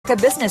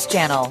America Business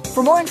Channel.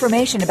 For more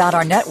information about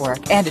our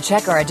network and to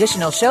check our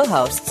additional show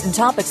hosts and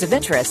topics of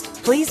interest,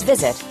 please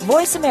visit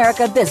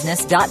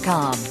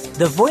voiceamericabusiness.com.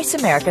 The Voice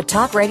America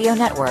Talk Radio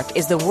Network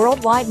is the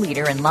worldwide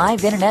leader in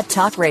live Internet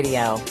talk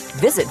radio.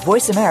 Visit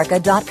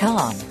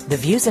voiceamerica.com. The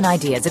views and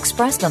ideas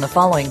expressed on the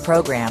following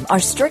program are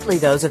strictly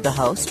those of the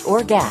host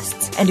or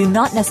guests and do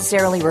not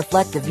necessarily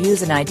reflect the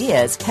views and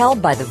ideas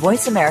held by the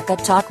Voice America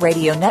Talk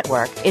Radio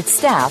Network, its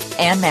staff,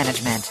 and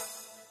management.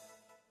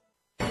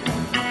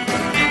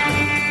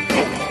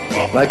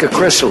 Like a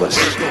chrysalis,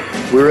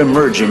 we're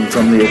emerging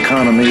from the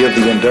economy of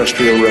the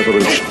Industrial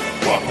Revolution,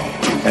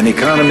 an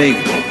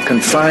economy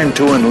confined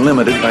to and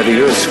limited by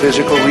the Earth's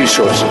physical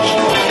resources,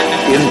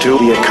 into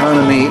the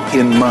economy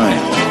in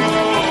mind,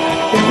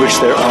 in which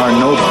there are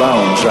no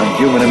bounds on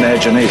human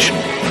imagination,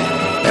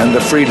 and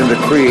the freedom to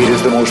create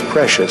is the most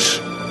precious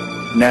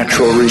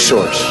natural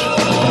resource.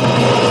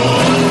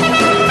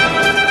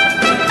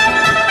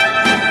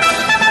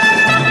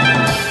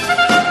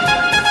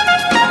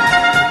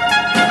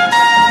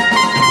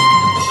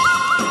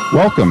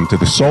 Welcome to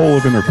the Soul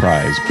of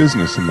Enterprise,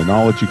 Business in the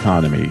Knowledge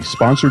Economy,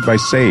 sponsored by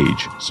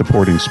SAGE,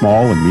 supporting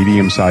small and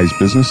medium-sized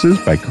businesses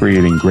by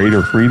creating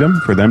greater freedom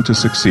for them to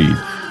succeed.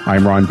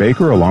 I'm Ron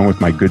Baker, along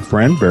with my good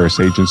friend,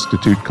 VeraSage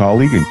Institute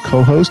colleague and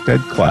co-host Ed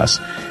Kless.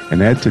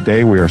 And Ed,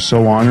 today we are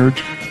so honored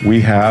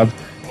we have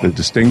the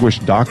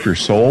distinguished Dr.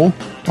 Sowell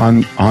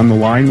on the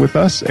line with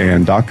us.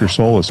 And Dr.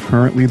 Sowell is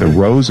currently the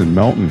Rose and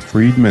Melton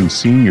Friedman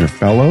Senior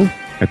Fellow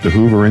at the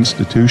Hoover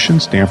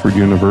Institution, Stanford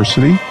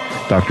University.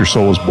 Dr.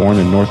 Sowell was born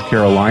in North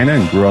Carolina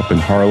and grew up in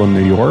Harlem,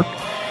 New York.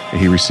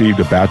 He received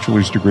a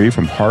bachelor's degree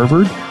from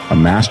Harvard, a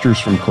master's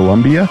from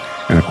Columbia,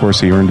 and of course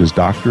he earned his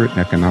doctorate in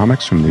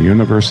economics from the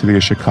University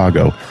of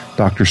Chicago.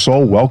 Dr.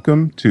 Sowell,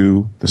 welcome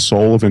to the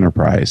Soul of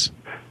Enterprise.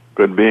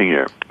 Good being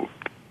here.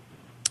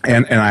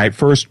 And I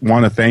first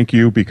want to thank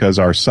you because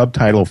our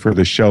subtitle for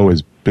the show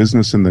is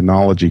Business in the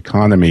Knowledge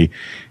Economy,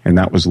 and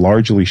that was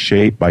largely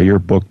shaped by your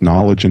book,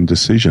 Knowledge and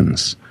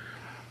Decisions.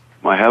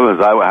 My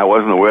heavens, I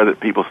wasn't aware that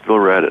people still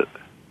read it.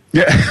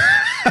 Yeah.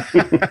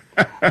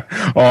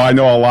 Oh, I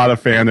know a lot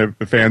of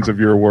fans of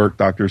your work,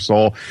 Dr.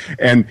 Sowell.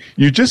 And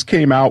you just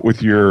came out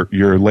with your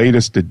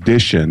latest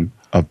edition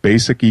of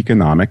Basic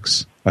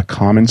Economics, A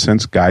Common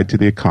Sense Guide to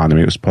the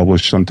Economy. It was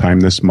published sometime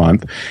this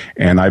month.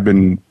 And Ed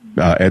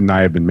and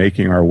I have been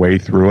making our way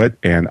through it.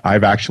 And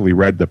I've actually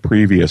read the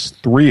previous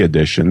 3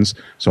 editions,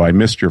 so I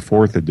missed your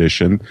 4th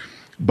edition.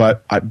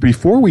 But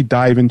before we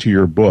dive into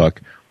your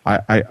book,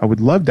 I would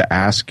love to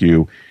ask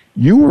you,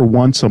 you were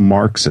once a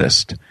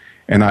Marxist,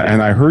 and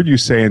I heard you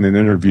say in an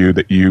interview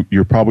that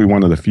you're probably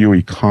one of the few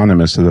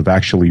economists that have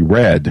actually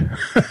read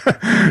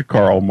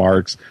Karl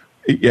Marx,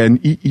 and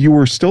you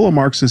were still a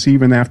Marxist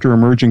even after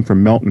emerging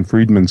from Milton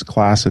Friedman's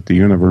class at the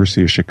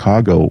University of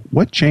Chicago.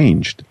 What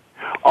changed?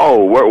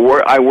 Oh,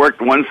 I worked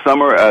one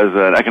summer as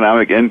an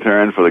economic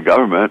intern for the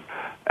government,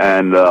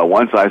 and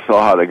once I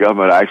saw how the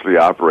government actually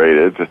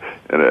operated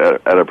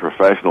at a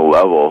professional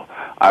level,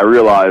 I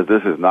realized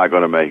this is not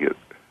going to make it.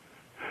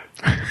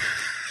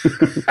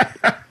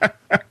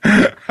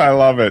 I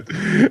love it.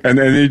 And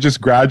then he just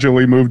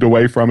gradually moved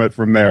away from it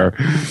from there.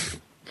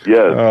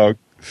 Yes.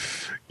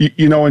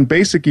 You know, in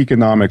Basic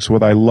Economics,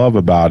 what I love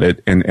about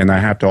it, and I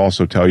have to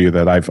also tell you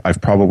that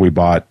I've probably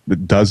bought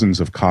dozens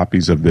of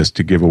copies of this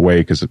to give away,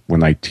 because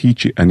when I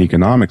teach an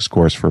economics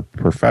course for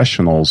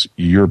professionals,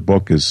 your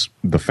book is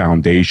the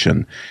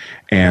foundation.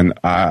 And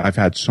I've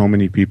had so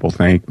many people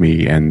thank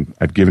me, and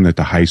I've given it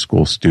to high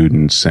school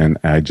students, and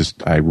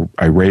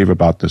I rave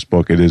about this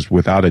book. It is,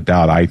 without a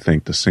doubt, I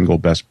think, the single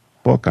best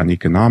book on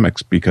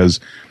economics,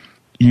 because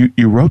you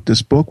wrote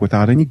this book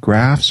without any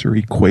graphs or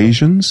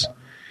equations.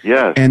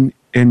 Yes.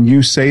 And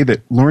you say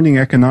that learning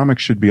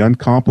economics should be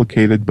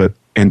uncomplicated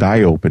and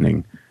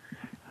eye-opening.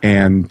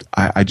 And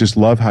I just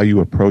love how you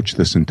approach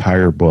this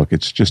entire book.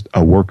 It's just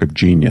a work of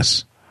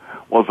genius.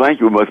 Well, thank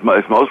you. It's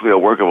mostly a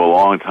work of a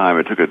long time.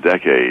 It took a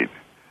decade,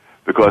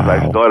 because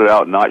I started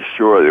out not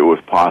sure that it was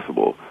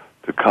possible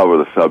to cover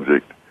the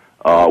subject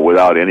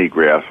without any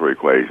graphs or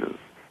equations.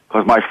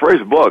 Because my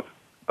first book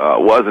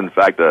was, in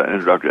fact, an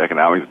introductory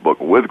economics book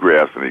with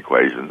graphs and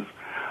equations.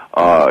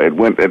 It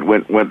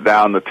went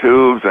down the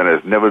tubes and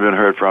has never been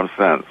heard from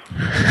since.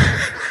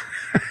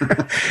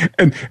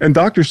 And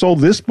Dr. Sowell,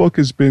 this book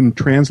has been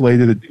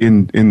translated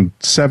in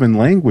 7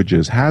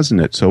 languages,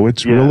 hasn't it? So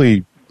it's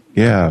really,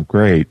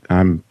 great.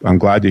 I'm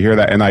glad to hear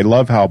that. And I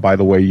love how, by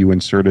the way, you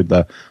inserted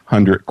the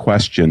 100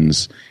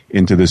 questions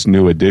into this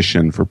new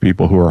edition for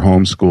people who are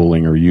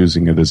homeschooling or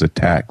using it as a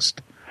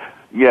text.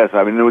 Yes,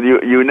 I mean,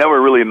 you never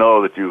really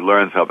know that you've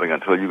learned something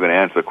until you can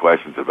answer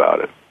questions about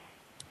it.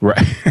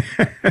 Right.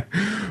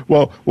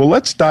 Well,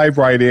 let's dive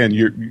right in.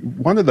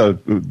 One of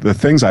the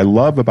things I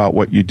love about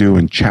what you do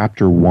in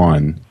Chapter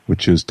 1,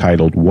 which is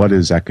titled "What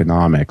is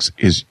Economics,"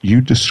 is you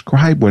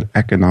describe what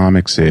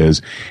economics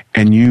is,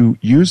 and you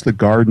use the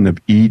Garden of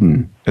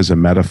Eden as a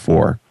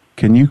metaphor.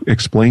 Can you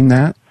explain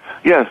that?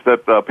 Yes,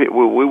 that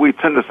we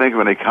tend to think of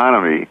an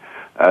economy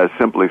as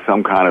simply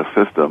some kind of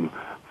system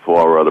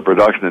for the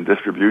production and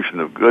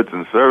distribution of goods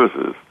and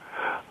services.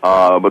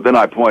 But then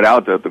I point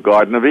out that the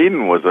Garden of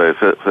Eden was a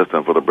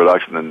system for the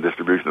production and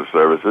distribution of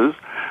services,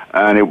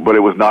 but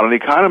it was not an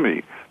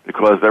economy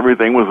because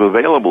everything was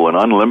available in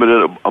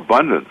unlimited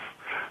abundance.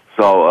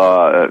 So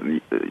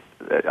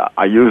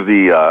I use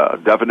the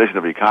definition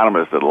of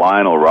economist that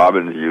Lionel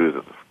Robbins used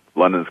at the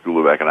London School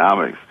of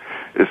Economics.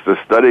 It's the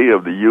study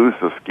of the use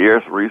of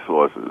scarce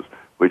resources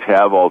which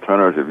have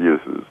alternative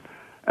uses,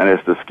 and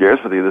it's the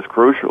scarcity that's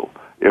crucial.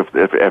 If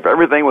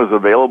everything was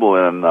available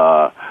in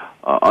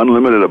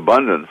unlimited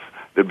abundance,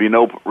 there'd be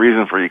no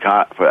reason for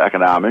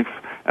economics,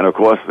 and of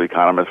course the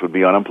economists would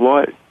be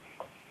unemployed.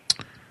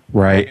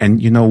 Right.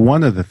 And,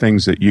 one of the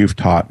things that you've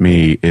taught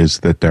me is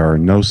that there are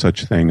no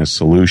such thing as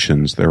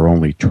solutions. There are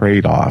only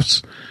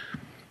trade-offs.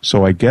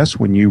 So I guess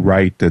when you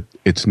write that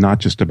it's not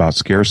just about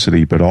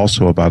scarcity, but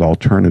also about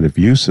alternative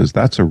uses,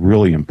 that's a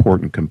really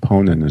important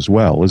component as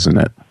well, isn't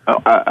it?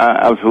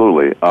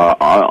 Absolutely.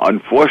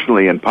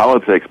 Unfortunately, in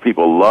politics,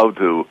 people love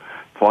to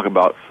talk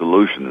about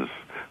solutions,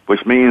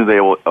 which means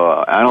they will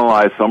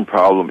analyze some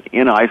problem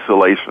in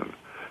isolation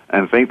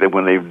and think that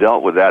when they've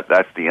dealt with that,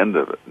 that's the end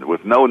of it,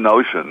 with no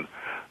notion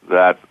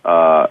that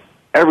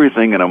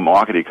everything in a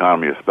market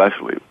economy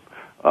especially,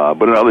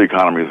 but in other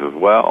economies as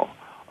well,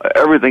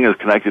 everything is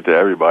connected to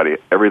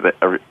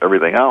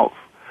everything else.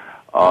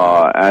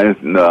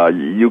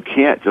 And you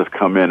can't just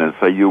come in and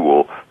say you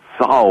will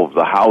solve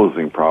the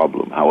housing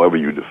problem, however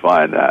you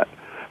define that.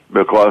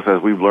 Because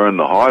as we've learned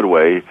the hard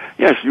way,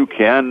 yes, you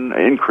can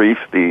increase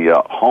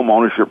the home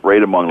ownership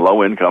rate among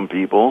low-income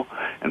people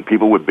and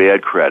people with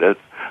bad credit,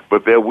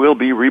 but there will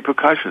be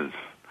repercussions.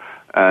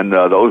 And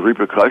those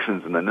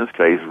repercussions, and in this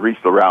case,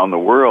 reached around the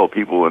world.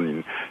 People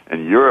in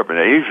Europe and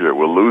Asia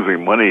were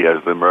losing money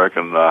as the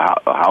American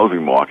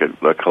housing market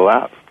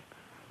collapsed.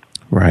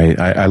 Right.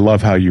 I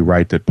love how you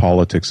write that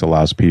politics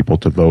allows people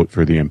to vote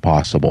for the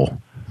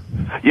impossible.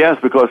 Yes,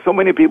 because so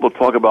many people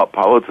talk about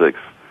politics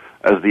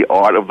as the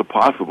art of the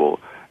possible,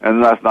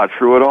 and that's not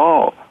true at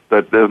all.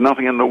 That there's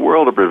nothing in the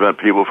world to prevent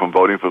people from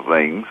voting for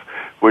things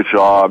which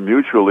are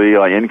mutually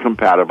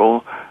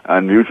incompatible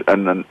and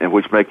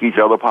which make each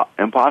other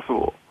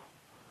impossible.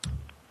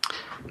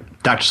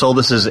 Dr. Sowell,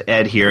 this is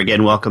Ed here.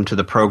 Again, welcome to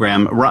the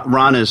program.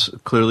 Ron is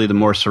clearly the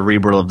more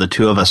cerebral of the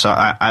two of us. So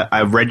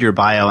I've read your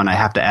bio, and I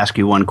have to ask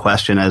you one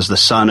question. As the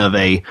son of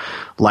a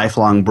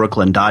lifelong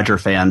Brooklyn Dodger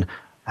fan,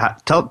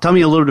 tell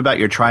me a little bit about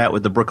your tryout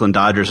with the Brooklyn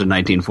Dodgers in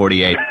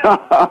 1948.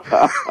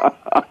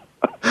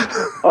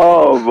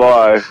 Oh,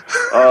 boy.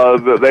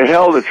 They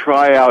held a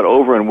tryout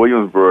over in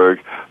Williamsburg.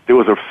 There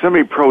was a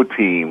semi-pro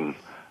team.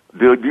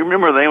 Do you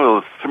remember the name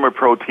of the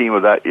semi-pro team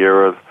of that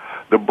era?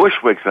 The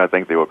Bushwicks, I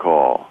think they were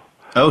called.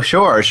 Oh,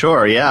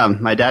 sure, yeah.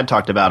 My dad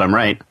talked about them,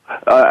 right?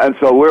 And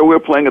so we're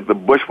playing at the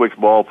Bushwicks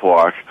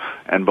ballpark,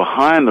 and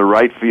behind the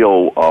right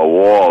field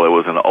wall, there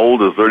was an old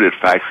deserted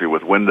factory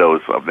with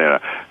windows up there,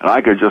 and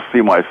I could just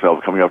see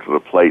myself coming up to the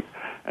plate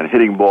and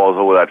hitting balls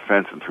over that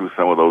fence and through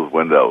some of those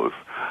windows,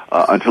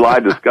 until I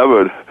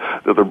discovered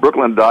that the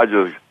Brooklyn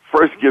Dodgers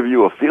first give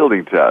you a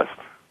fielding test,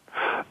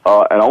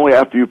 and only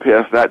after you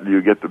pass that do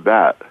you get the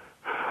bat.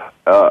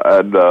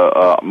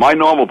 My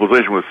normal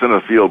position was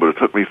center field, but it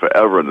took me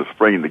forever in the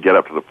spring to get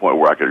up to the point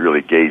where I could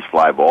really gauge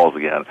fly balls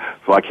again.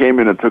 So I came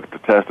in and took the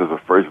test as a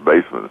first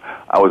baseman.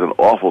 I was an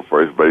awful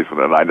first baseman,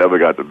 and I never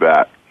got the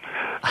bat.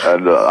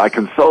 And I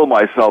consoled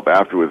myself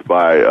afterwards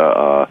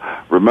by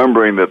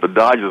remembering that the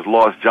Dodgers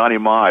lost Johnny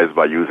Mize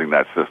by using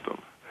that system.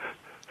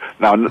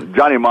 Now,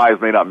 Johnny Mize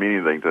may not mean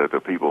anything to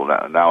people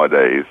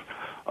nowadays.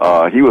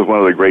 He was one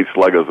of the great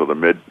sluggers of the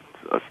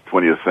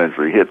mid-20th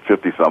century. He hit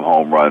 50-some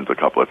home runs a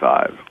couple of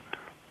times.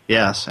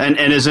 Yes, and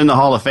is in the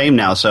Hall of Fame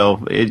now,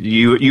 so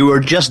you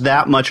were just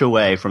that much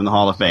away from the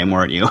Hall of Fame,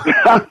 weren't you?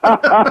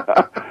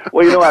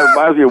 Well, it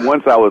reminds me of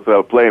once I was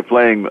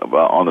playing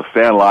on the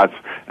Sandlots,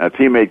 and a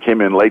teammate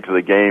came in late to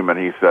the game, and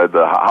he said,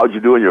 how'd you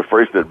do in your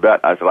first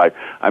at-bat? I said,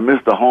 I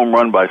missed a home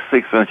run by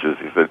 6 inches.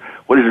 He said,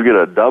 what did you get,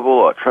 a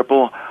double, a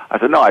triple? I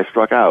said, no, I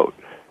struck out.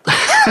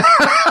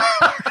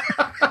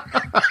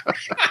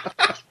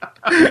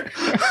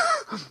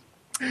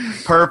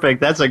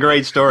 Perfect. That's a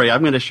great story.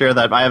 I'm going to share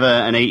that. I have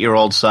an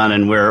 8-year-old son,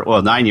 and we're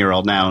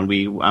 9-year-old now, and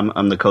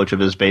I'm the coach of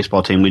his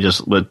baseball team. We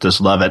just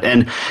love it.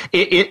 And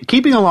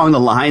keeping along the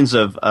lines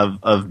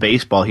of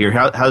baseball here,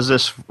 how's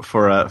this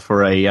for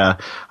a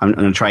I'm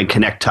going to try and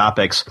connect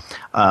topics.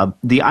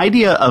 The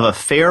idea of a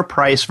fair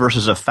price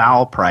versus a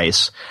foul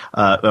price,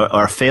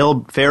 or a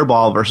fair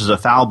ball versus a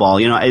foul ball.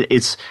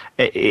 It's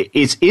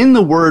in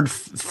the word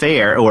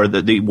fair, or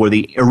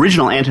the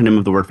original antonym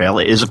of the word fair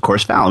is, of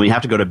course, foul. And we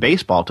have to go to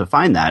baseball to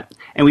find that.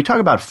 And we talk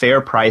about fair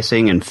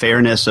pricing and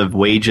fairness of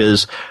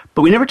wages,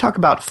 but we never talk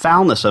about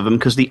foulness of them,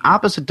 because the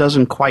opposite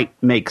doesn't quite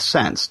make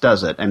sense,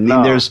 does it? I mean,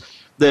 no.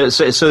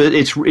 So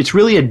it's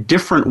really a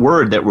different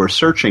word that we're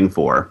searching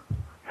for.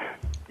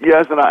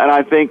 Yes, and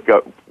I think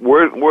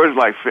words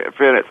like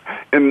fairness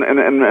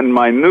in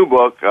my new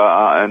book,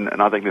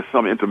 and I think there's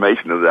some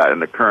intimation of that in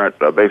the current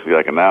basic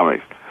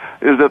economics,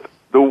 is that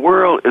the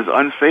world is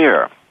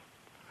unfair.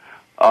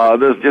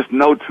 There's just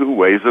no two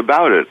ways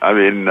about it. I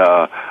mean,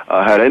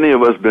 had any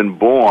of us been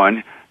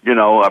born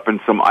up in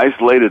some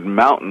isolated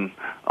mountain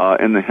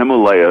in the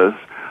Himalayas.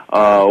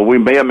 We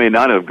may or may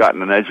not have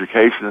gotten an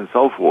education and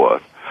so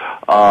forth.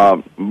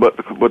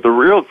 But the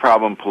real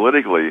problem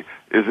politically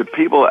is that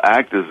people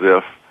act as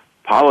if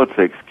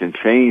politics can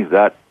change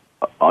that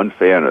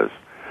unfairness.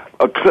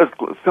 A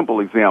simple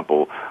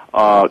example,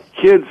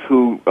 kids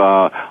who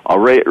are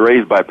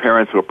raised by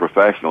parents who are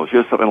professionals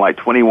hear something like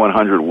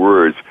 2,100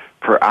 words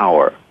per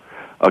hour.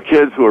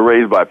 Kids who are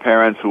raised by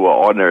parents who are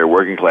ordinary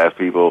working class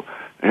people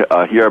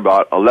hear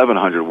about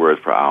 1,100 words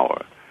per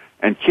hour.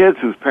 And kids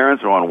whose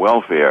parents are on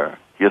welfare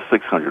hear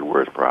 600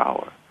 words per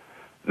hour.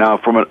 Now,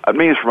 from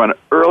an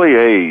early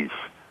age,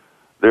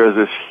 there's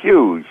this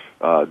huge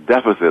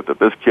deficit that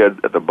this kid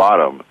at the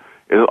bottom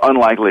is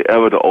unlikely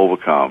ever to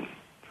overcome.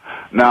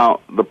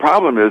 Now, the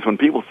problem is when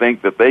people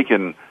think that they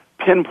can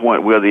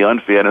pinpoint where the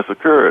unfairness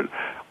occurred.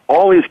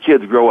 All these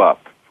kids grow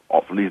up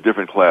from these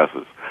different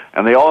classes,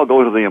 and they all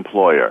go to the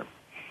employer.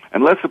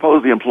 And let's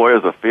suppose the employer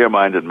is a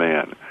fair-minded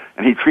man,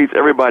 and he treats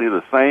everybody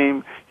the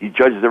same, he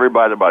judges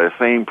everybody by the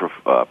same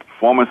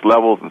performance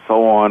levels and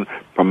so on,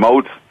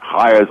 promotes,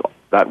 hires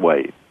that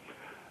way.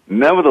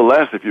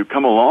 Nevertheless, if you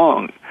come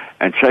along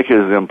and check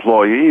his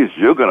employees,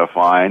 you're going to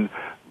find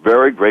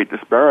very great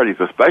disparities,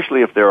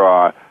 especially if there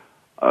are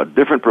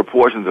different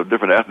proportions of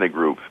different ethnic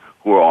groups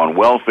who are on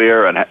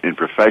welfare and in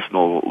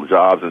professional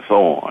jobs and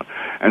so on.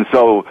 And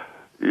so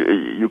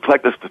you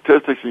collect the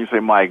statistics and you say,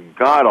 my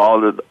God,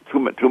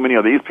 too many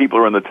of these people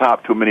are in the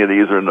top, too many of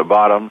these are in the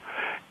bottom.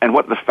 And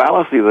what the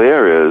fallacy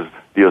there is,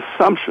 the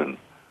assumption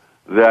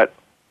that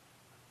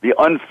the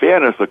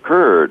unfairness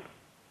occurred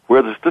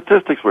where the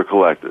statistics were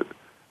collected.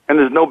 And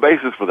there's no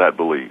basis for that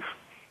belief.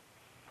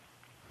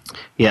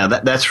 Yeah,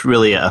 that's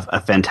really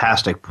a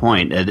fantastic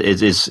point.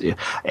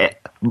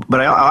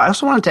 But I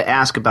also wanted to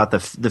ask about the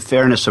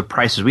fairness of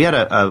prices. We had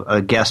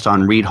a guest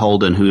on, Reed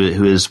Holden,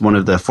 who is one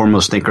of the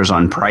foremost thinkers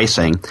on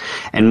pricing.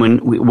 And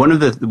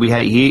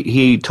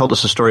he told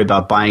us a story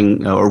about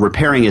buying or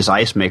repairing his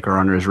ice maker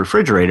on his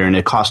refrigerator, and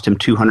it cost him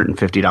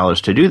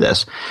 $250 to do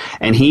this.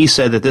 And he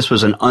said that this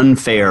was an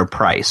unfair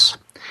price.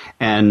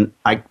 And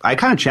I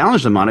kind of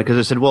challenged him on it because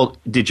I said, well,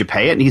 did you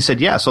pay it? And he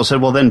said, yes. So I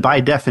said, well, then by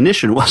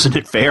definition, wasn't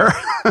it fair?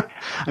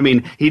 I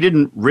mean, he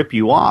didn't rip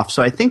you off.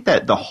 So I think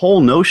that the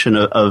whole notion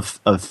of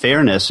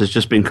fairness has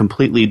just been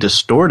completely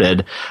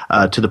distorted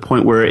to the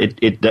point where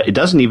it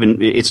doesn't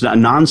even, it's a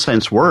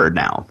nonsense word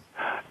now.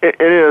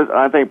 It is.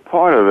 I think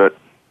part of it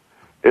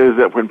is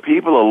that when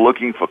people are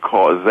looking for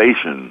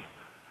causation,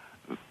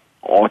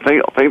 or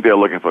think they're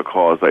looking for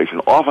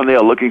causation, often they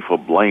are looking for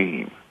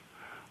blame.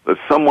 That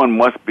someone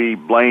must be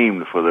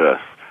blamed for this.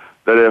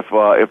 That if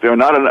there are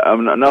not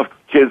enough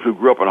kids who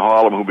grew up in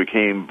Harlem who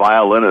became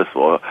violinists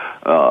or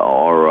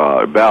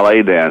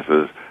ballet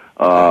dancers,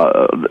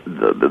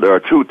 there are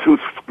two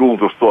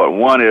schools of thought.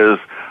 One is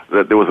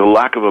that there was a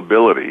lack of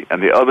ability,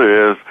 and the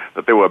other is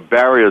that there were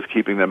barriers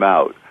keeping them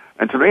out.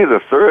 And to me,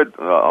 the third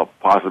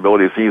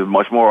possibility seems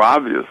much more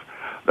obvious.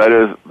 That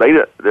is,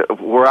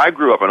 where I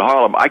grew up in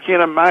Harlem, I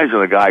can't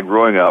imagine a guy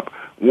growing up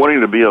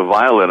wanting to be a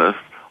violinist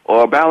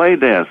or a ballet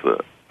dancer.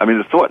 I mean,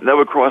 the thought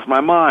never crossed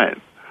my mind.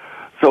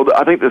 So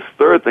I think this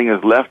third thing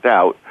is left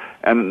out,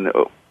 and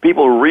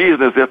people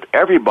reason as if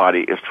everybody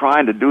is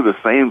trying to do the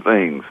same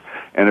things.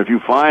 And if you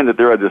find that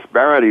there are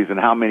disparities in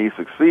how many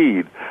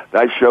succeed,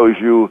 that shows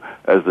you,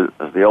 as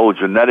the old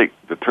genetic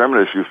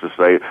determinists used to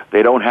say,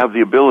 they don't have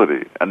the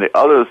ability. And the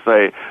others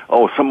say,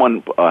 oh,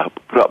 someone put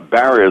up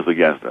barriers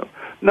against them.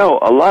 No,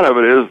 a lot of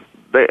it is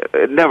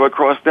it never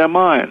crossed their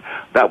mind.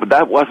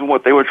 That wasn't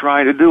what they were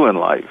trying to do in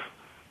life.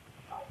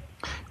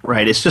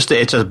 Right.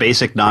 It's a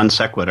basic non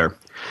sequitur.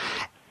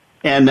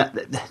 And,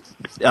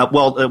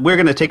 we're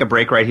going to take a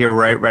break right here,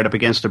 right up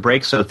against a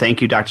break. So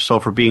thank you, Dr. Sowell,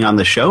 for being on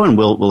the show, and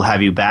we'll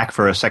have you back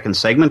for a second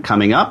segment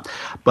coming up.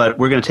 But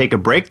we're going to take a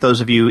break.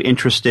 Those of you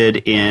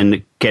interested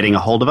in getting a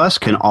hold of us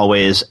can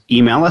always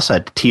email us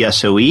at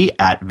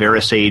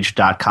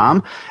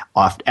TSOE@verisage.com.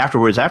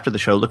 Afterwards, after the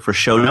show, look for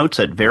show notes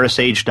at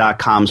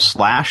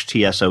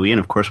verisage.com/TSOE. And,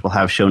 of course, we'll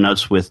have show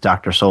notes with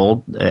Dr.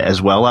 Sowell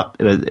as well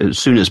up as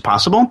soon as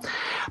possible.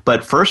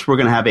 But first, we're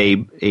going to have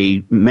a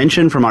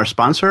mention from our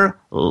sponsor,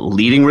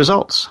 Leading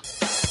Results.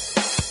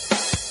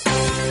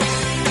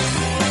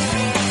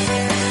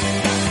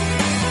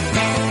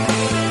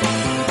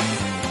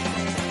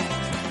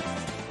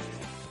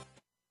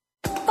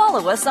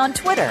 Follow us on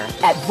Twitter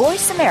at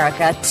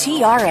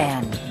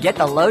VoiceAmericaTRN. Get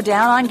the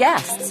lowdown on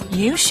guests,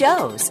 new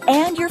shows,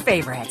 and your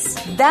favorites.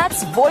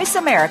 That's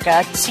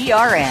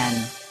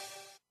VoiceAmericaTRN.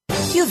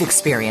 You've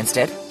experienced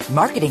it.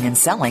 Marketing and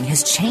selling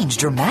has changed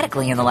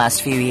dramatically in the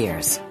last few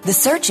years. The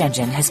search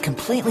engine has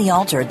completely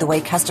altered the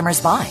way customers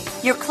buy.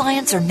 Your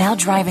clients are now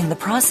driving the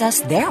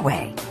process their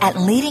way. At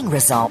Leading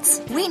Results,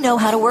 we know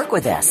how to work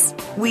with this.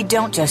 We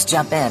don't just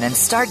jump in and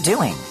start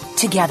doing.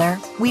 Together,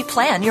 we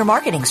plan your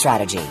marketing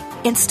strategy,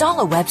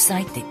 install a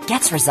website that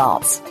gets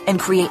results, and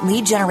create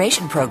lead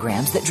generation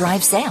programs that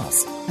drive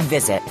sales.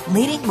 Visit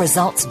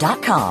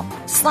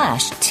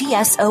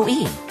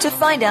leadingresults.com/TSOE to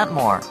find out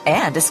more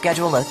and to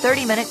schedule a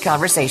 30-minute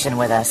conversation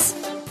with us.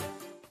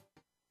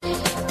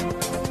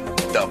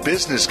 The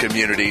business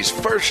community's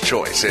first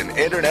choice in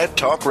Internet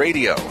Talk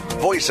Radio,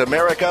 Voice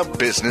America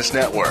Business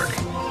Network.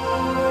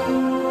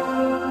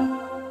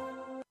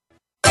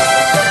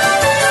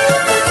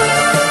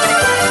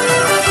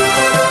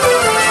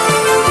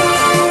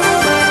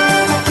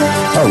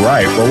 All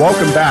right. Well,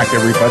 welcome back,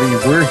 everybody.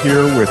 We're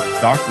here with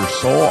Dr.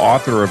 Sowell,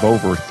 author of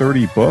over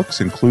 30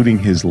 books, including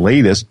his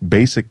latest,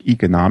 Basic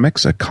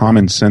Economics, A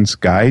Common Sense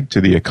Guide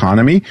to the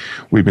Economy.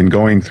 We've been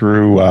going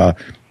through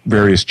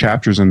various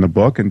chapters in the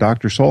book. And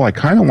Dr. Sowell, I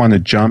kind of want to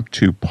jump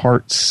to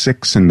part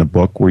 6 in the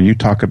book where you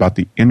talk about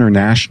the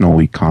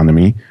international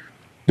economy.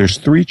 There's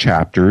 3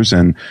 chapters,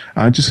 and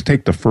just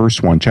take the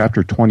first one,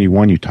 chapter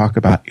 21, you talk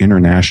about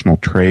international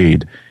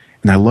trade.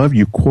 And I love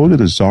you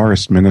quoted a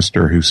czarist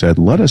minister who said,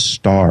 "Let us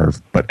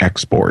starve, but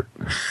export."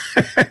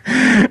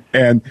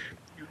 And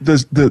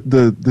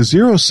the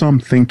zero-sum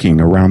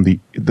thinking around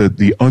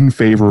the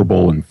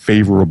unfavorable and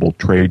favorable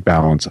trade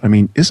balance, I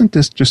mean, isn't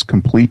this just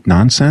complete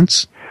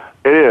nonsense?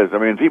 It is. I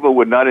mean, people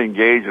would not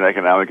engage in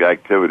economic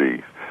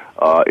activities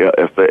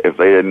if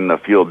they didn't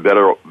feel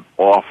better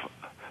off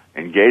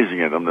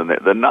engaging in them than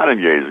they're not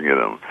engaging in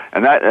them.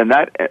 And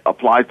that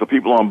applies to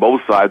people on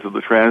both sides of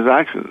the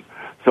transaction.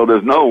 So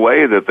there's no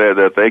way that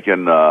they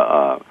can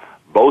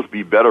both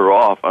be better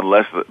off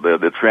unless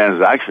the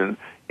transaction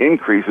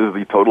increases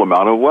the total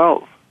amount of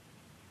wealth.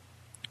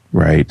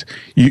 Right.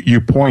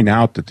 You point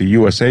out that the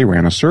USA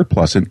ran a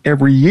surplus in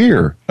every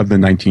year of the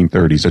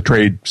 1930s, a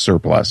trade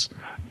surplus.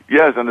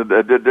 Yes, and it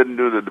didn't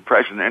do the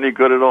Depression any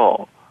good at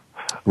all.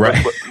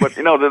 Right. But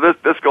you know,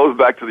 this goes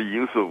back to the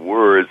use of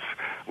words,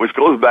 which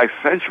goes back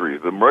centuries.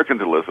 The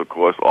mercantilists, of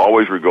course,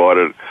 always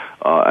regarded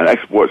an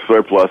export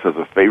surplus as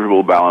a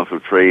favorable balance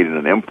of trade and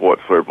an import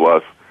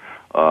surplus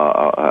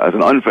as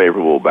an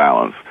unfavorable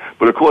balance.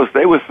 But, of course,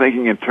 they were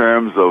thinking in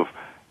terms of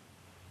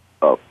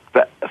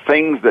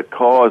things that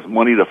cause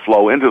money to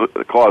flow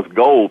cause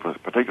gold,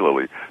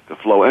 particularly, to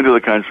flow into the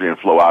country and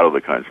flow out of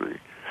the country.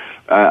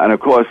 And, of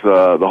course,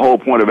 the whole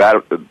point of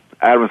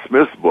Adam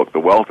Smith's book, The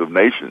Wealth of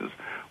Nations,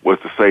 was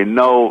to say,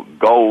 no,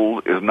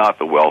 gold is not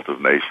the wealth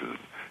of nations.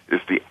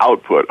 It's the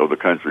output of the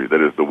country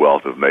that is the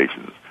wealth of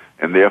nations.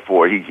 And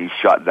therefore, he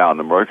shut down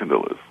the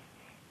mercantilists.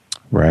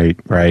 Right.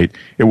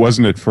 It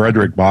wasn't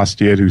Frederick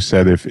Bastiat who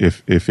said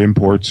if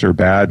imports are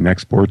bad and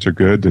exports are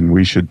good, then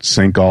we should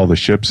sink all the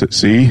ships at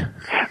sea?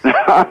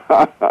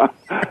 I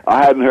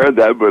hadn't heard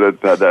that,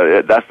 but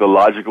that's the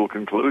logical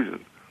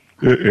conclusion.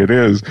 It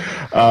is.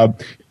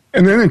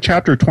 And then in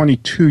chapter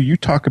 22, you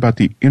talk about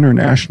the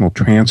international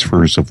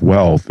transfers of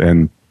wealth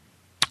and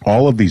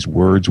all of these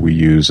words we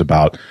use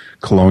about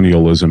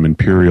colonialism,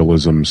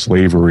 imperialism,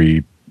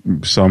 slavery.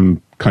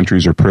 Some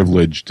countries are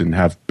privileged and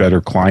have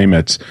better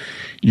climates.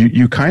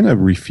 You kind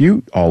of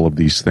refute all of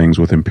these things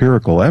with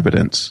empirical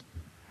evidence.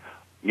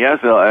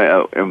 Yes,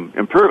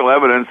 empirical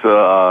evidence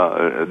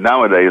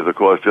nowadays, of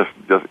course, just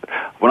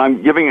when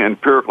I'm giving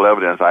empirical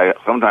evidence, I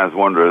sometimes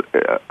wonder,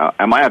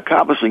 am I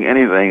accomplishing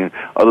anything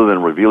other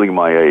than revealing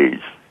my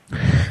age?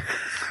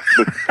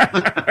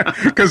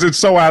 Because it's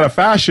so out of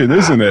fashion,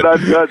 isn't it?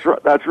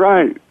 That's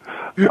right.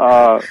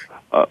 One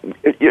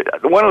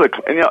of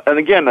the and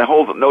again, the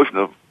whole notion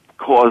of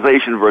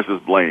causation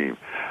versus blame.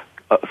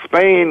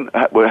 Spain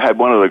had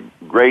one of the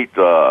great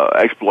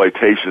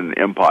exploitation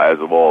empires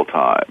of all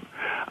time.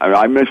 I mean,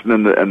 I mentioned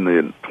in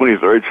the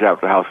 23rd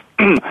chapter how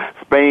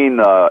Spain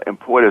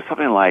imported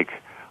something like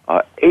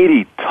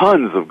 80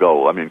 tons of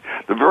gold. I mean,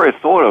 the very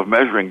thought of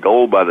measuring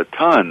gold by the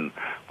ton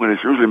when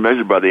it's usually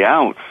measured by the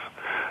ounce.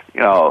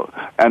 You know,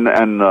 and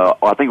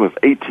I think it was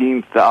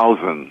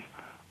 18,000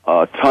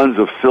 tons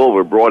of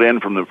silver brought in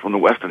from the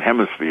Western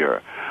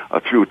Hemisphere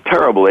through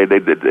terrible. They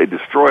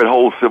destroyed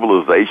whole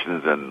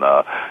civilizations and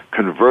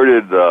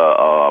converted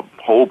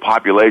whole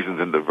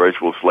populations into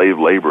virtual slave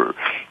labor.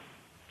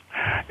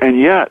 And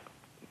yet,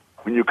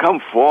 when you come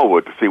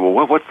forward to see, well,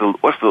 what's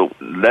the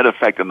net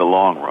effect in the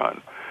long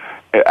run?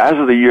 As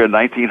of the year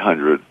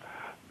 1900,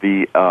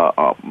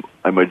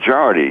 a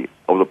majority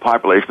of the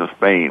population of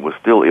Spain was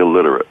still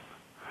illiterate.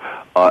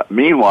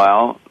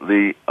 Meanwhile,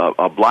 the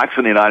blacks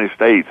in the United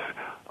States,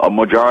 a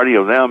majority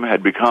of them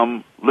had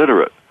become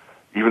literate,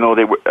 even though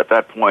they were at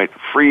that point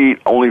freed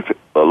only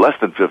less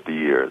than 50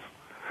 years.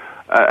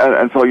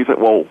 And so you think,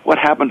 well, what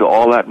happened to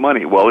all that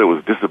money? Well, it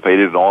was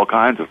dissipated in all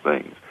kinds of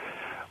things.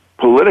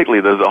 Politically,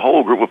 there's a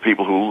whole group of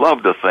people who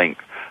love to think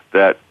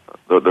that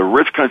the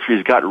rich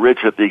countries got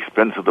rich at the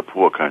expense of the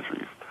poor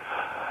countries.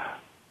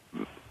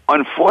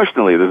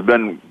 Unfortunately, there's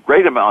been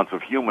great amounts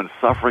of human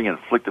suffering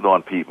inflicted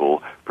on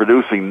people,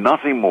 producing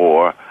nothing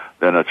more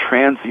than a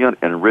transient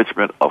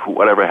enrichment of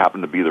whatever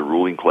happened to be the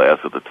ruling class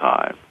at the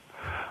time.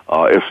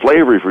 If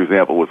slavery, for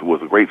example,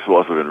 was a great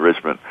source of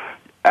enrichment,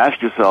 ask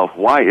yourself,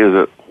 why is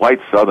it white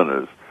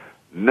Southerners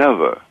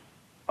never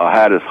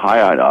had as high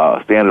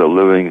a standard of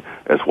living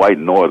as white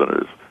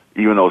Northerners,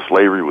 even though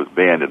slavery was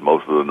banned in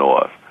most of the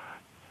North?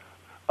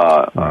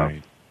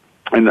 Right.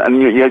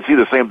 And you see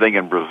the same thing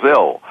in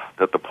Brazil,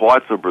 that the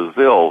parts of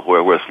Brazil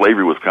where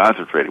slavery was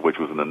concentrated, which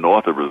was in the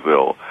north of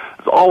Brazil,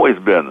 has always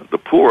been the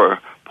poorer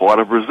part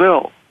of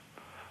Brazil.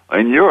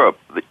 In Europe,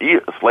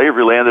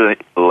 slavery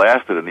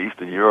lasted in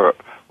Eastern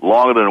Europe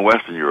longer than in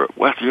Western Europe.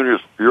 Western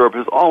Europe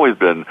has always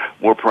been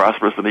more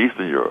prosperous than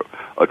Eastern Europe.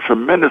 A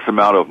tremendous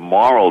amount of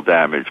moral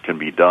damage can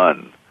be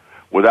done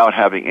without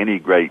having any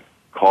great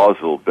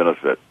causal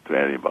benefit to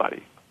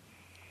anybody.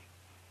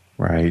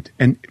 Right.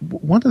 And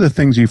one of the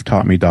things you've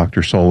taught me,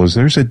 Dr. Sowell, is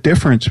there's a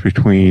difference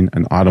between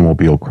an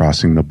automobile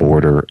crossing the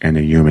border and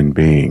a human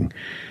being.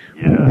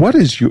 Yeah. What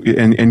is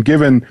and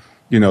given,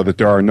 that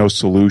there are no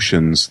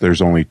solutions,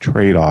 there's only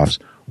trade-offs,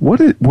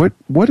 what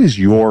is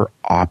your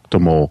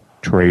optimal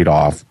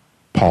trade-off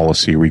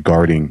policy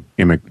regarding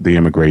the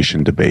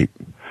immigration debate?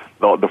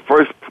 No, the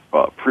first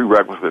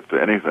prerequisite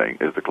to anything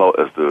is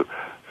to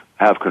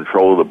have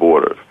control of the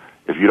borders.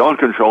 If you don't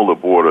control the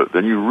border,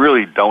 then you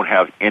really don't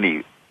have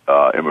any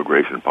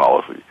immigration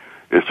policy.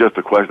 It's just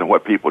a question of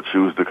what people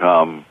choose to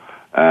come,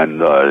 and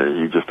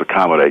you just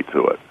accommodate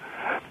to it.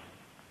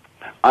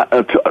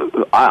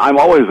 I'm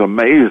always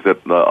amazed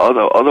at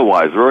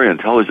otherwise very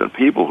intelligent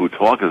people who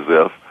talk as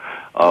if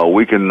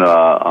we can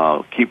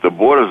keep the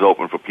borders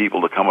open for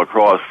people to come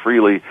across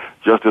freely,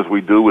 just as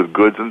we do with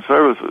goods and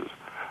services.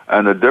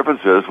 And the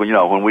difference is,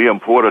 when we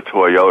import a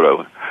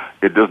Toyota,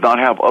 it does not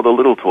have other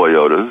little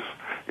Toyotas.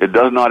 It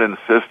does not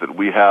insist that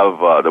we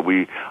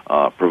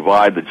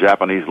provide the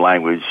Japanese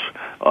language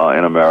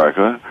in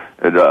America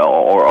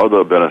or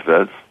other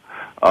benefits.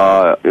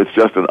 It's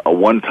just a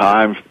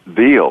one-time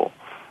deal.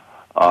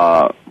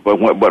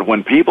 But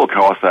when people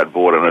cross that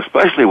border, and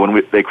especially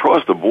when they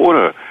cross the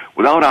border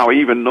without our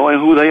even knowing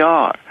who they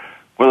are,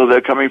 whether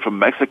they're coming from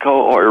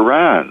Mexico or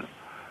Iran,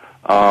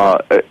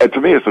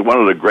 to me, it's one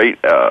of the great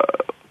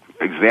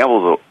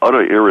examples of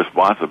utter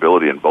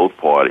irresponsibility in both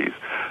parties,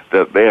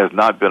 that there has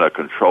not been a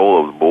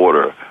control of the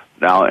border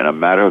now in a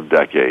matter of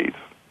decades,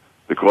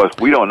 because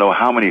we don't know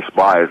how many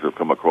spies have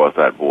come across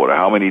that border,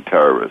 how many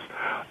terrorists,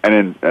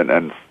 and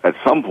at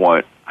some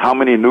point, how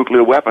many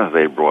nuclear weapons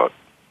they brought.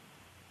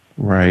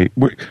 Right.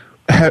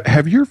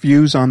 Have your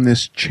views on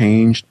this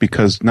changed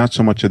because not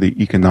so much of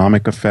the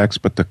economic effects,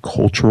 but the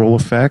cultural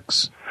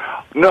effects?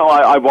 No,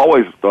 I've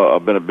always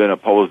been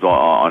opposed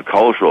on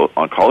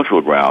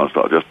cultural grounds,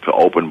 just to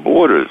open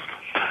borders.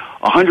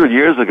 100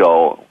 years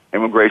ago,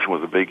 immigration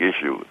was a big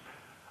issue.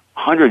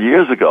 100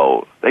 years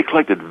ago, they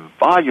collected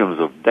volumes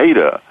of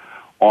data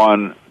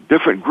on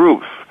different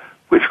groups.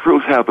 Which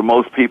groups have the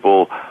most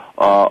people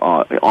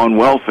on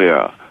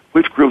welfare?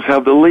 Which groups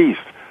have the least?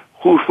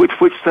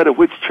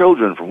 Which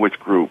children from which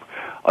group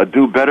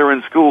do better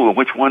in school and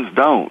which ones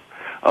don't?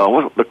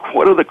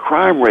 What are the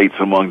crime rates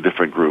among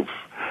different groups?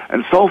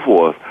 And so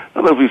forth.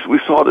 In other words, we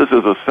saw this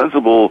as a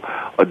sensible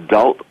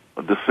adult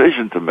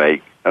decision to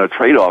make and a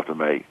trade-off to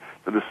make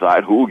to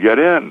decide who will get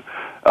in.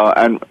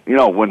 And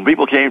when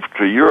people came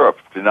to Europe,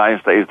 to the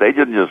United States, they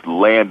didn't just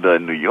land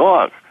in New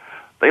York.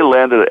 They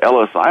landed at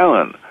Ellis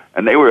Island,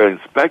 and they were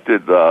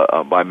inspected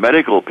by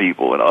medical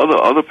people and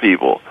other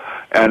people.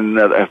 And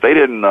if they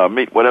didn't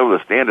meet whatever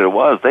the standard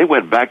was, they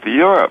went back to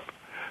Europe.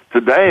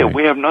 Today,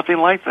 we have nothing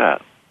like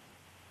that.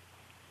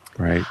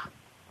 Right.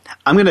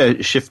 I'm going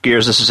to shift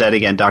gears. This is Ed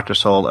again, Dr.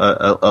 Sowell,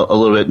 a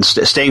little bit, and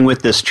staying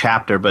with this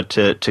chapter, but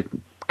to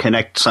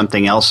connect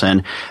something else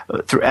in.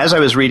 As I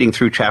was reading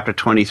through chapter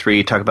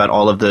 23, talk about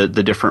all of the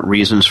different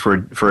reasons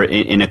for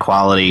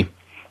inequality.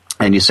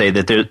 And you say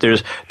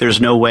that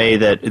there's no way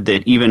that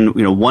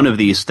even one of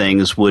these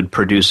things would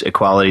produce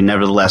equality.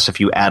 Nevertheless, if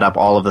you add up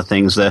all of the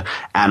things, the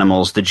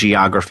animals, the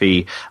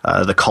geography,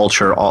 the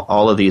culture,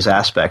 all of these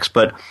aspects.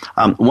 But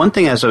one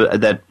thing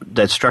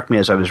that struck me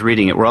as I was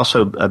reading it, we're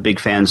also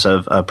big fans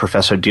of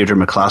Professor Deirdre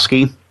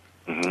McCloskey.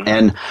 Mm-hmm.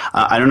 And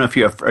I don't know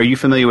if are you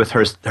familiar with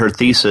her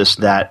thesis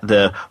that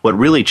what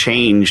really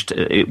changed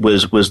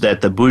was that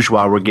the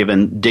bourgeois were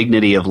given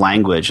dignity of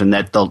language, and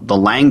that the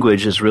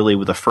language is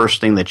really the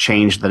first thing that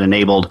changed, that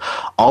enabled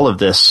all of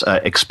this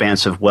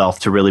expansive wealth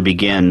to really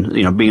begin.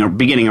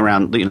 Beginning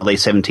around late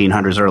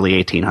 1700s,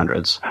 early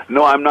 1800s.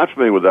 No, I'm not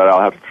familiar with that.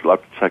 I'll have to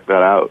check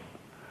that out.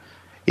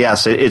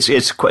 Yes,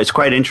 it's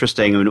quite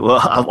interesting. I mean,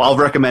 I'll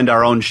recommend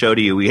our own show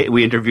to you.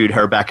 We interviewed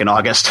her back in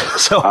August,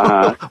 so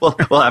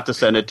we'll have to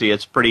send it to you.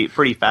 It's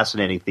pretty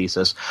fascinating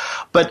thesis.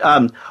 But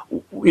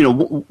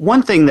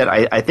one thing that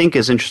I think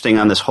is interesting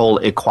on this whole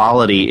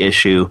equality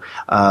issue,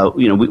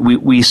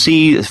 we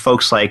see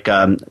folks like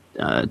Thomas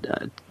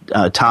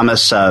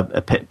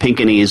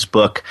Pinckney's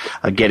book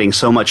getting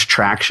so much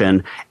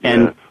traction,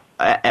 and. Yeah.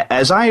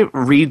 As I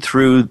read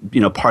through,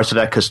 parts of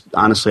that, because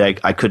honestly,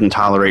 I couldn't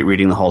tolerate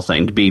reading the whole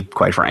thing, to be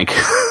quite frank.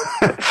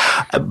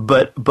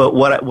 but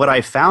what I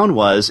found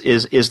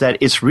is that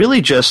it's really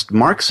just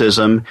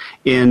Marxism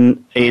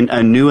in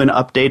a new and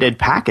updated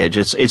package.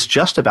 It's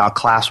just about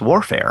class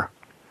warfare.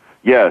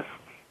 Yes,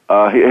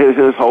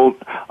 his whole.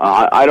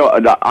 I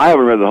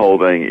haven't read the whole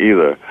thing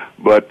either,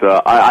 but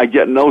I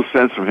get no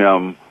sense from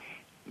him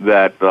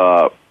that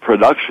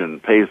production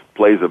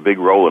plays a big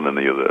role in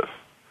any of this.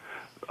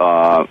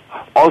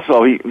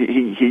 Also, he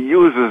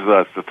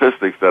uses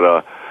statistics that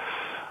are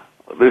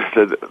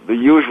the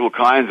usual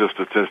kinds of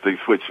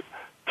statistics, which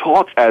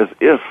talk as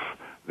if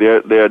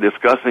they're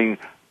discussing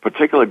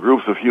particular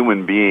groups of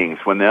human beings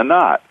when they're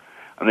not.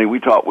 I mean,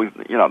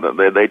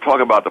 they talk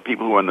about the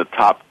people who are in the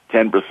top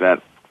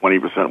 10%,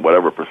 20%,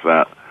 whatever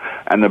percent,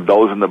 and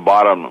those in the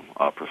bottom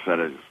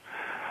percentage.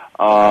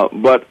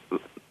 But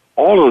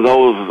all of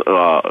those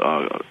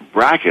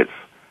brackets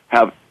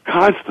have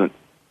constant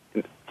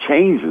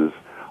changes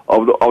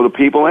of the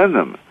people in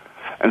them.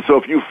 And so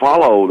if you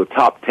follow the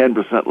top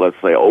 10%, let's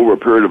say, over a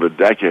period of a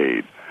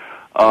decade,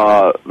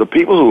 the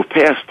people who have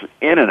passed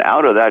in and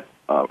out of that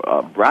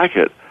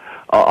bracket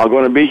are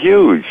going to be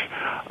huge.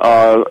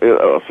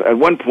 At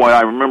one point,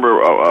 I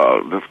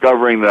remember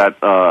discovering that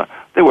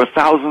there were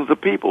thousands of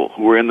people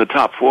who were in the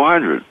top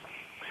 400,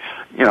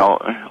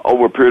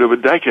 over a period of a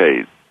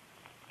decade.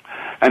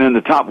 And in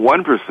the top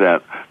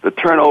 1%, the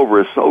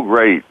turnover is so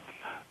great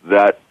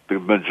that the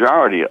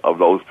majority of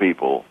those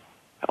people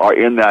are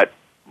in that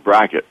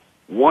bracket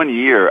 1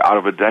 year out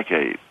of a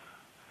decade.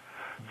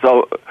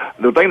 So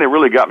the thing that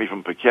really got me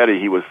from Piketty,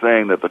 he was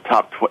saying that the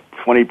top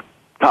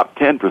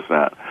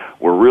 10%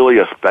 were really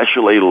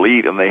especially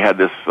elite, and they had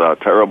this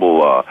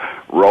terrible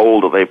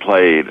role that they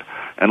played.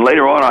 And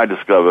later on, I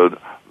discovered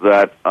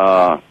that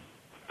 56%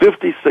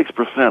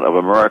 of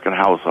American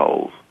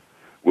households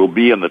will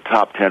be in the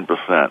top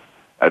 10%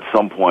 at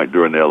some point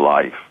during their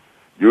life,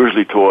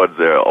 usually toward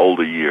their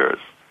older years.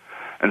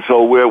 And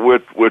so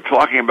we're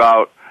talking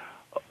about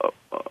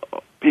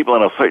people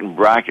in a certain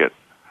bracket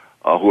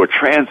who are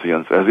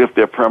transients as if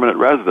they're permanent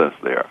residents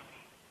there.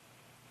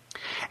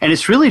 And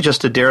it's really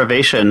just a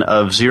derivation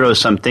of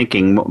zero-sum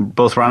thinking.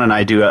 Both Ron and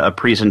I do a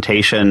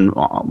presentation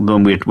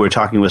when we're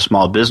talking with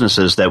small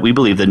businesses that we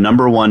believe the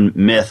number one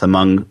myth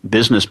among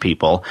business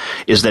people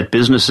is that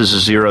business is a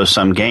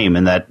zero-sum game,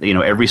 and that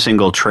every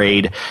single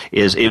trade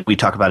we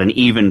talk about an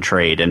even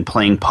trade and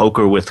playing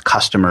poker with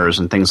customers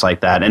and things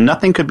like that. And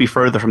nothing could be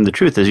further from the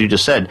truth. As you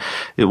just said,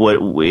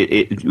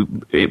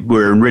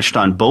 we're enriched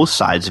on both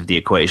sides of the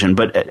equation.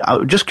 But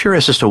I'm just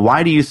curious as to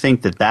why do you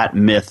think that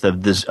myth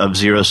of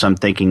zero-sum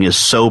thinking is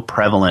so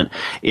prevalent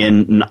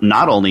in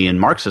not only in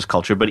Marxist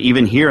culture, but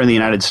even here in the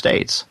United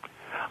States?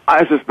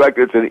 I suspect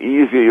it's an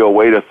easier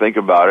way to think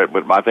about it,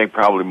 but I think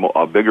probably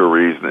a bigger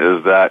reason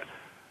is that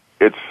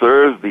it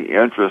serves the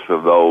interests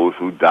of those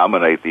who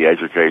dominate the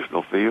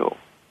educational field.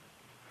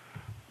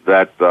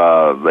 That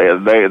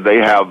they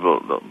have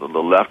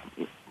the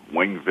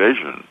left-wing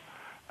vision,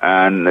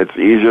 and it's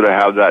easier to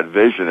have that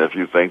vision if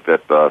you think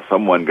that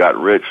someone got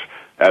rich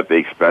at the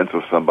expense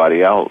of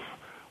somebody else.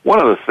 One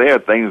of the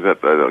sad things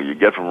that you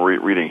get from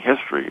reading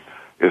history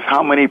is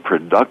how many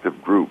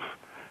productive groups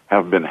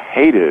have been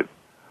hated,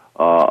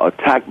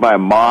 attacked by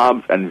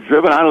mobs, and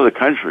driven out of the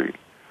country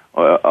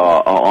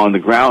on the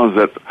grounds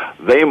that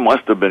they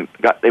must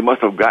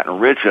have gotten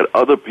rich at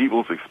other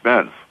people's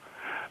expense.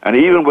 And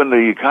even when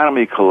the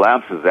economy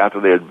collapses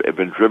after they had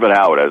been driven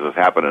out, as has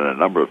happened in a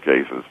number of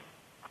cases,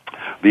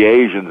 the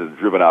Asians are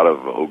driven out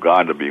of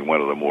Uganda being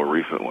one of the more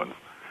recent ones.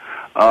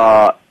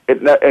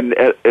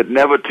 It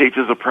never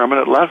teaches a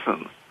permanent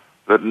lesson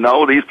that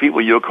no, these people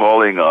you're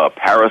calling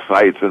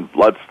parasites and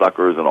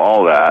bloodsuckers and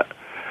all that,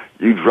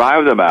 you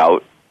drive them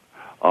out.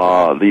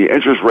 The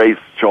interest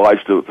rates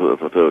charged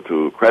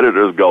to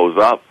creditors goes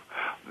up,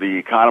 the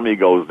economy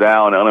goes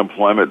down,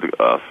 unemployment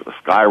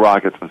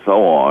skyrockets, and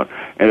so on.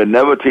 And it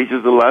never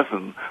teaches the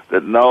lesson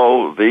that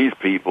no, these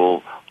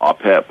people are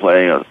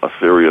playing a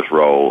serious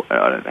role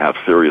and have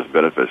serious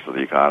benefits to the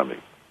economy.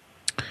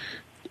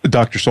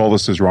 Dr. Sowell,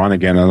 this is Ron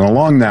again. And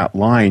along that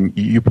line,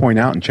 you point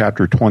out in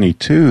Chapter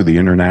 22, the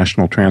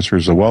International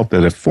Transfers of Wealth,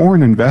 that if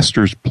foreign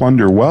investors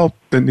plunder wealth,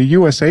 then the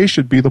USA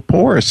should be the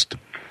poorest.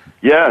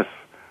 Yes,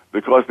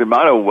 because the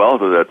amount of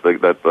wealth that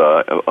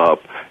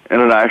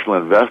international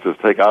investors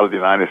take out of the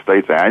United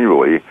States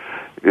annually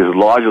is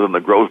larger than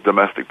the gross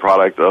domestic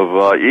product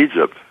of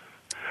Egypt.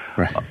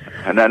 Right.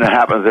 And then it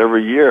happens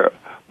every year.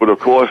 But, of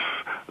course,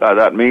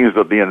 that means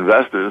that the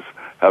investors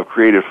have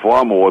created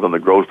far more than the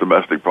gross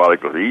domestic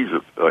product of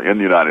Egypt in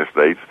the United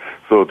States,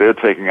 so they're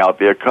taking out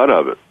their cut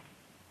of it.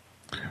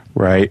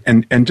 Right.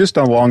 And just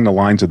along the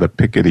lines of the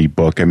Piketty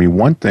book, I mean,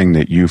 one thing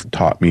that you've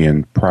taught me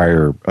in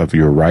prior of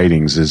your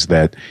writings is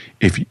that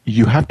if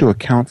you have to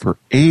account for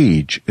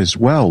age as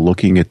well,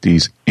 looking at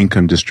these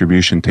income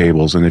distribution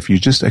tables, and if you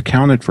just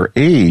accounted for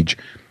age,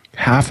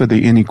 half of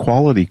the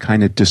inequality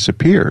kind of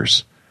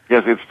disappears.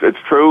 Yes, it's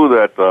true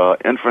that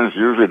infants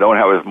usually don't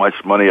have as much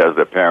money as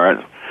their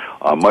parents,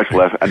 much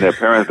less, and their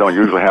parents don't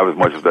usually have as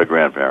much as their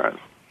grandparents.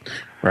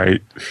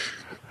 Right.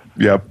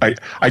 Yeah,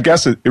 I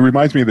guess it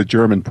reminds me of the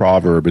German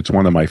proverb. It's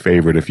one of my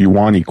favorite. If you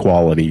want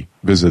equality,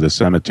 visit a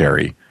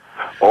cemetery.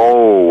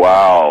 Oh,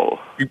 wow.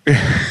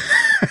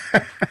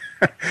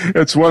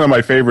 It's one of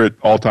my favorite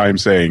all-time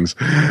sayings.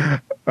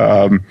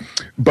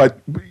 But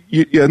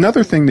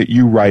another thing that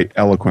you write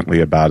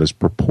eloquently about is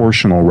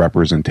proportional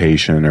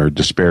representation or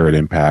disparate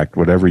impact,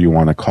 whatever you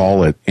want to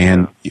call it.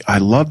 And I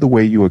love the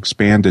way you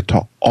expand it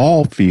to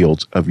all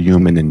fields of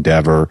human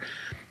endeavor,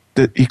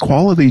 that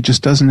equality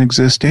just doesn't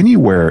exist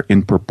anywhere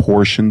in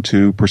proportion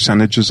to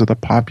percentages of the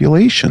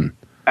population.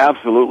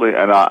 Absolutely.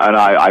 And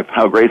I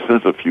have a great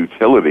sense of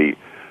futility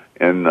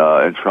in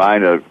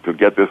trying to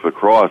get this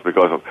across,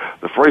 because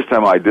the first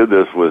time I did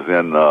this was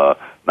in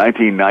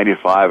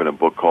 1995 in a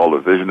book called The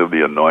Vision of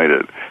the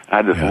Anointed. I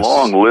had this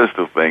long list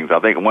of things. I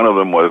think one of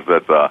them was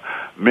that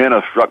men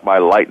are struck by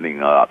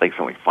lightning, I think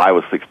something 5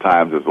 or 6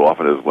 times as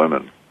often as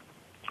women.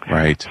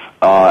 Right.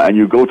 And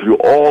you go through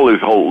all this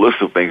whole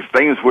list of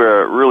things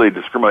where really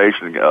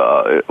discrimination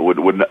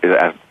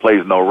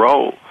plays no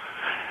role.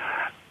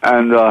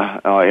 And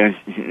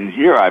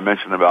here I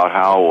mentioned about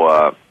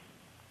how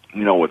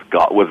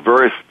with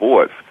various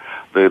sports,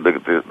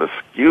 the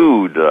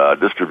skewed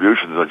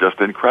distributions are just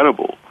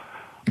incredible.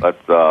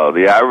 But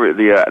the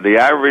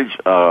average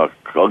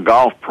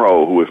golf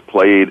pro who has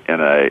played in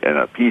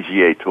a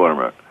PGA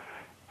tournament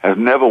has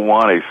never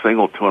won a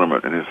single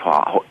tournament in his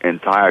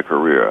entire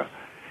career.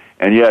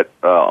 And yet,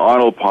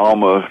 Arnold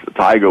Palmer,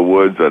 Tiger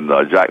Woods, and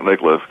Jack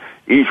Nicklaus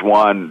each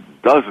won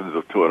dozens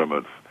of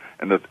tournaments,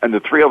 and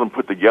the three of them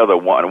put together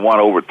won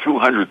over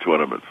 200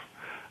 tournaments.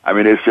 I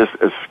mean, it's just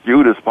as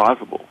skewed as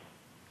possible.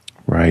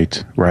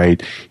 Right.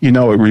 You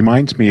know, it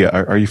reminds me,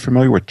 are you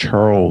familiar with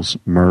Charles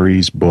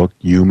Murray's book,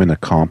 Human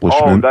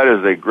Accomplishment? Oh, that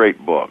is a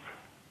great book.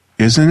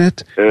 Isn't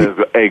it? It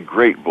is a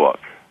great book.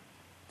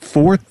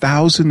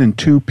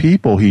 4,002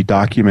 people he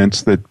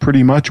documents that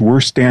pretty much we're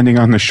standing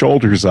on the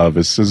shoulders of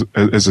as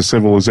a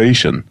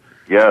civilization.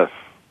 Yes.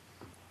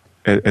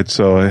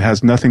 So it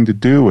has nothing to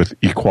do with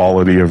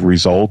equality of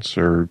results,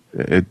 or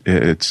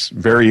it's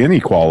very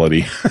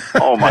inequality.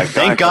 Oh, my God.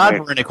 Thank God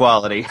for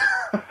inequality.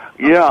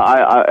 Yeah,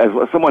 I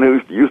as someone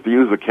who used to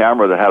use a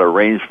camera that had a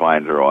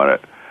rangefinder on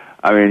it,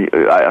 I mean,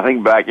 I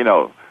think back,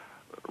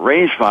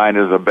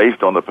 rangefinders are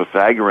based on the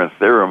Pythagorean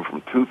theorem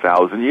from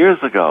 2,000 years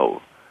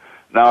ago.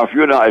 Now, if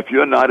you're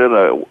not in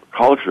a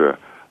culture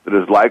that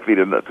is likely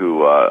to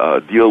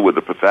deal with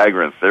the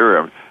Pythagorean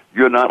theorem,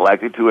 you're not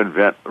likely to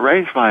invent the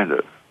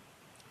rangefinder.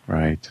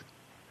 Right.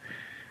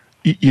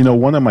 You know,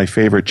 one of my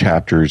favorite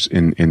chapters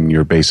in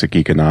your basic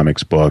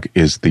economics book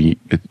is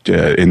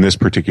in this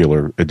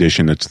particular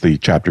edition, it's the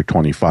chapter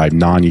 25,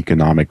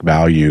 non-economic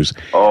values.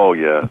 Oh,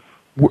 yeah.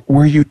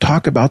 Where you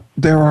talk about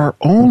there are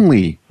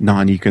only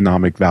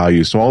non-economic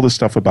values. So all the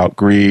stuff about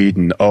greed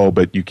and,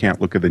 but you can't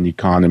look at an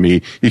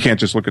economy. You can't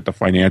just look at the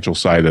financial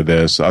side of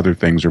this. Other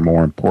things are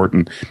more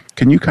important.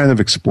 Can you kind of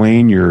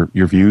explain your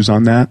views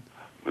on that?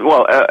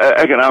 Well,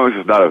 economics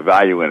is not a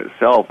value in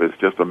itself. It's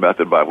just a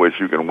method by which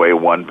you can weigh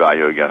one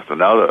value against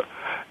another.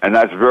 And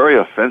that's very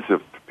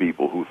offensive to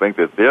people who think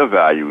that their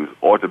values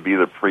ought to be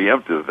the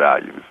preemptive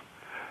values.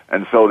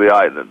 And so the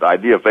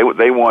idea, if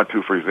they want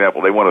to, for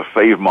example, they want to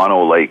save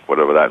Mono Lake,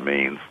 whatever that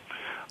means,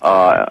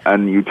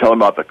 and you tell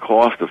them about the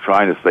cost of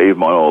trying to save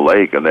Mono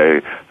Lake, and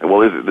they say, well,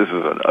 this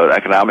is an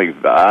economic,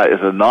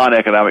 it's a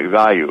non-economic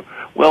value.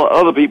 Well,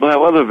 other people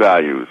have other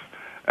values.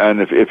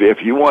 And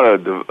if you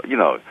want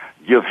to,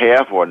 give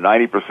half or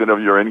 90%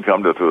 of your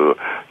income to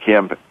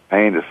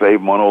campaign to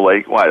save Mono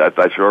Lake, why,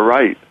 that's your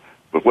right.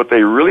 But what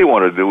they really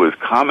want to do is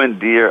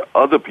commandeer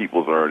other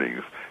people's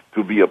earnings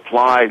to be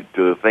applied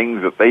to the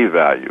things that they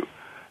value.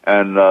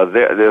 And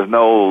there's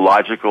no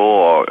logical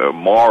or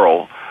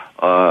moral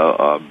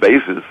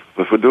basis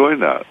for doing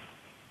that.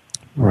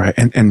 Right.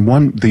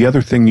 And the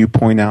other thing you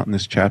point out in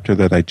this chapter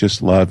that I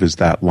just love is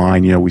that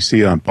line, we see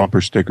it on bumper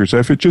stickers,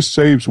 if it just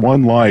saves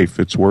one life,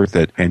 it's worth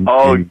it.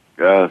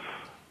 Yes.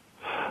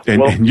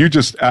 And you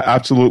just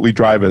absolutely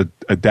drive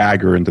a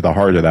dagger into the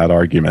heart of that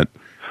argument.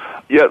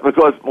 Yeah,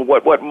 because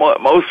what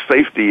most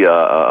safety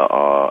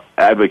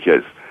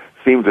advocates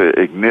seem to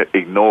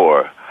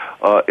ignore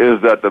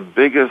is that the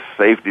biggest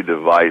safety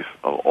device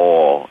of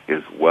all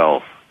is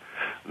wealth.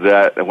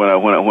 That when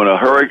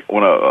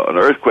an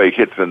earthquake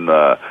hits in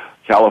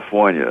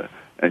California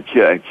and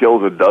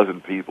kills a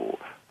dozen people,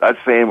 that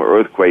same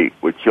earthquake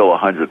would kill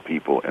 100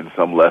 people in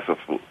some less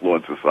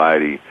affluent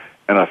society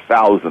and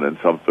 1,000 in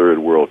some third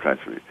world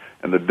country.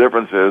 And the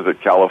difference is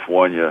that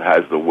California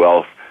has the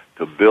wealth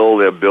to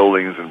build their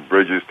buildings and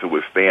bridges to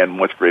withstand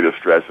much greater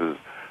stresses.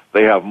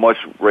 They have much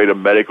greater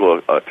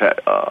medical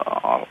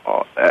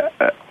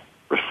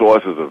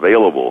resources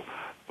available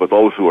for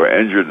those who are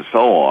injured and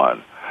so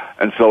on.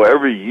 And so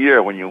every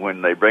year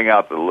when they bring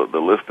out the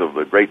list of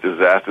the great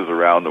disasters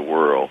around the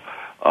world,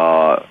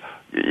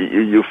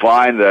 you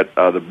find that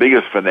the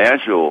biggest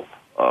financial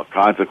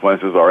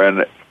consequences are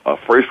in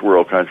first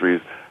world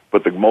countries,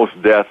 but the most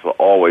deaths are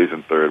always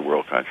in third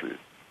world countries.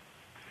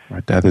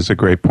 Right. That is a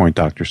great point,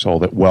 Dr. Sowell,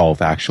 that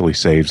wealth actually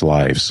saves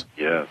lives.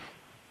 Yes.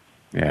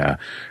 Yeah.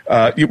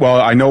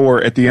 Well, I know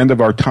we're at the end of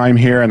our time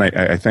here, and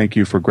I thank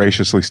you for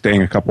graciously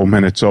staying a couple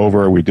minutes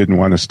over. We didn't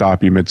want to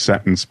stop you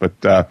mid-sentence, but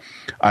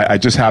I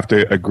just have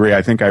to agree.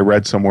 I think I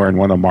read somewhere in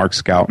one of Mark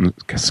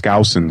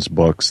Skouson's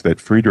books that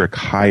Friedrich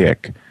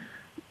Hayek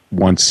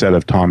once said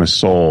of Thomas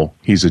Sowell,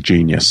 he's a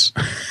genius.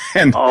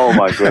 And oh,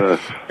 my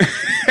goodness.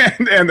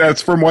 and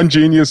that's from one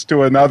genius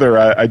to another.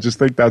 I just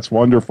think that's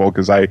wonderful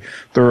because I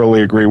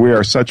thoroughly agree. We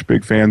are such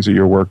big fans of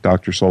your work,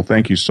 Dr. Sowell.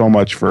 Thank you so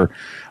much for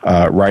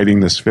writing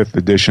this 5th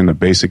edition of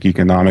Basic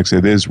Economics.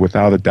 It is,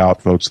 without a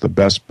doubt, folks, the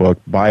best book.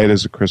 Buy it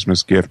as a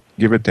Christmas gift.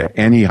 Give it to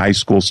any high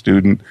school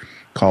student,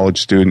 college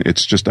student.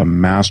 It's just a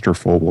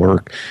masterful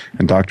work.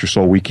 And Dr.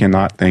 Sowell, we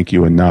cannot thank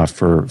you enough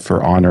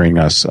for honoring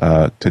us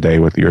today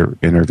with your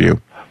interview.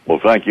 Well,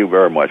 thank you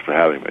very much for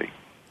having me.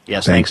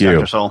 Yes, thanks, you.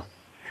 Dr. Sowell.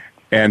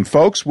 And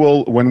folks,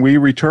 when we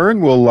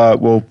return,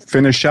 we'll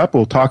finish up.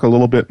 We'll talk a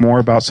little bit more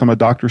about some of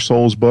Dr.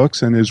 Sowell's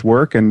books and his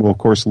work, and we'll of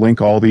course link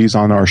all these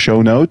on our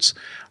show notes.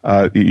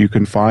 You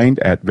can find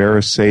at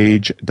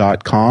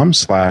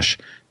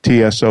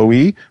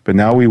verasage.com/TSOE. But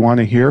now we want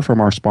to hear from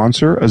our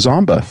sponsor,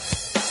 Azamba.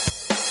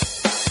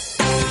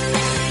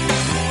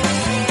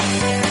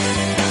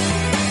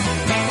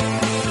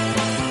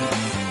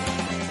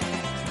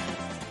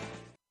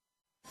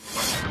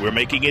 We're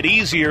making it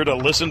easier to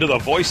listen to the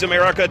Voice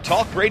America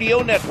Talk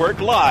Radio Network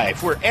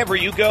live wherever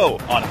you go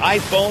on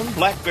iPhone,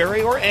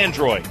 BlackBerry, or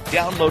Android.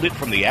 Download it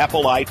from the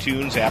Apple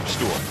iTunes App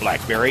Store,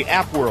 BlackBerry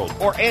App World,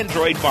 or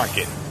Android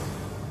Market.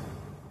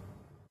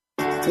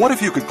 What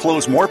if you could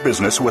close more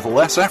business with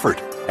less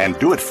effort and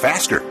do it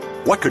faster?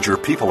 What could your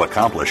people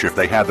accomplish if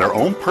they had their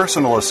own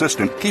personal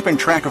assistant keeping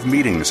track of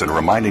meetings and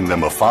reminding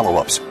them of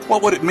follow-ups?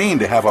 What would it mean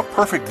to have a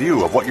perfect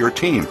view of what your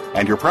team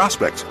and your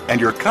prospects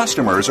and your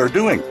customers are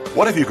doing?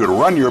 What if you could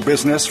run your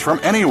business from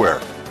anywhere?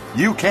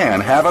 You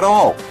can have it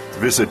all.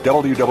 Visit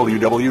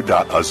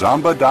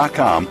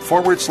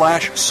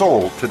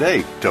www.azamba.com/soul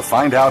today to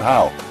find out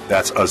how.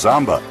 That's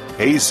Azamba,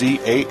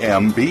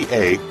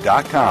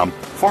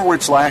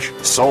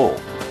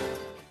 azamba.com/soul.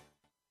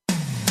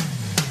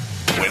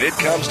 When it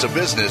comes to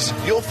business,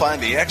 you'll find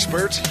the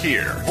experts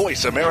here.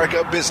 Voice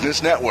America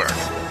Business Network.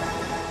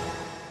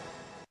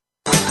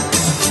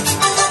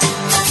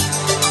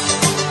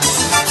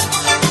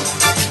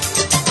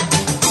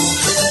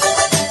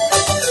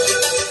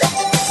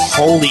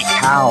 Holy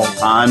cow,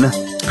 Ron.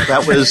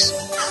 That was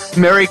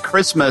Merry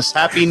Christmas,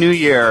 Happy New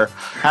Year,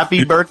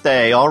 Happy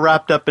Birthday, all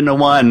wrapped up into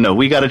one.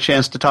 We got a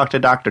chance to talk to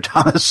Dr.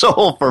 Thomas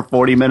Sowell for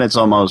 40 minutes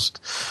almost.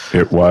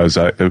 It was.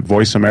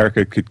 Voice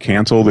America could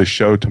cancel this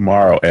show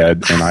tomorrow,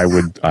 Ed, and I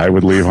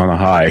would leave on a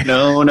high.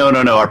 No.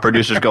 Our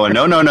producer's going,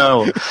 no. No,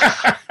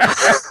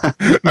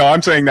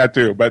 I'm saying that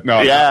too, but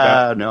no.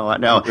 Yeah, no.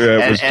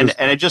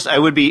 I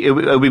would be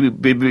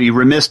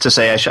remiss to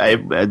say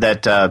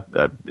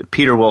that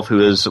Peter Wolf, who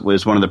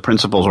was one of the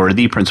principals or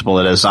the principal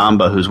at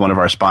Azamba, who's one of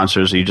our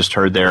sponsors, you just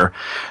heard their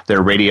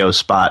radio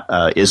spot,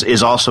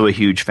 is also a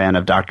huge fan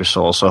of Dr.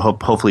 Sowell. So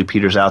hopefully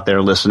Peter's out there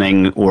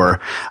listening, or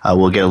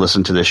we'll get a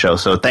listen to the show.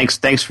 So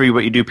thanks for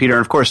what you do, Peter,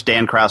 and of course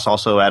Dan Krause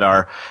also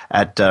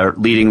at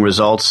Leading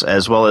Results,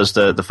 as well as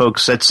the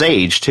folks at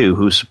Sage too,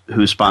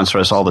 who sponsor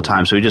us all the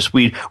time. So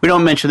we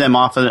don't mention them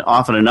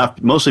often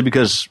enough, mostly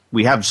because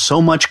we have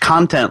so much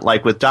content,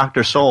 like with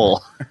Dr.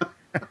 Sowell.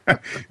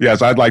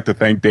 Yes, I'd like to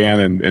thank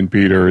Dan and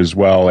Peter as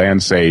well, and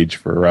Sage,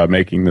 for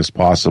making this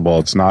possible.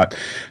 It's not,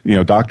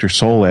 Dr.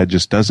 Sowell, Ed,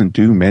 just doesn't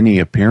do many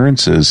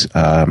appearances.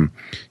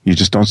 You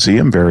just don't see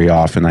him very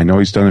often. I know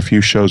he's done a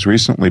few shows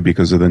recently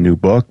because of the new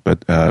book,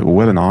 but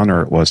what an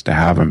honor it was to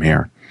have him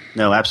here.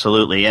 No,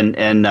 absolutely, and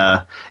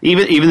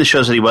even the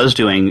shows that he was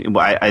doing,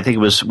 I think it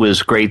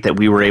was great that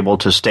we were able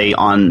to stay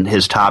on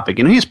his topic.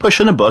 And he's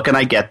pushing a book, and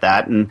I get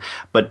that.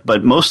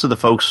 But most of the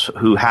folks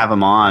who have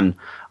him on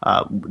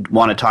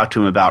want to talk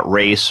to him about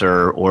race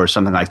or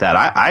something like that.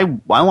 I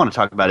want to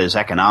talk about his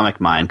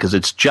economic mind, because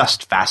it's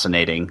just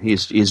fascinating.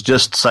 He's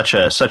just such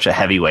a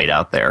heavyweight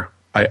out there.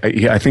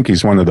 I think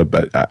he's one of the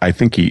best. I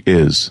think he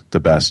is the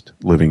best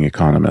living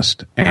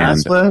economist, and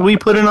that's what we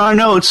put in our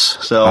notes.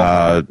 So,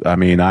 I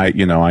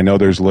know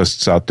there's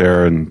lists out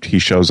there, and he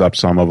shows up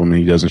some of them, and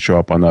he doesn't show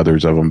up on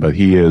others of them. But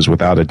he is,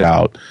 without a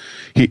doubt.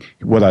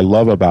 What I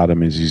love about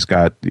him is he's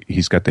got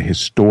the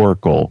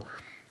historical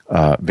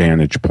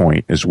vantage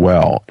point as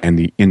well, and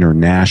the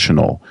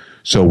international.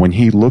 So when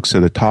he looks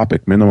at a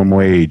topic, minimum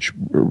wage,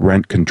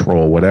 rent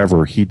control,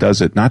 whatever, he does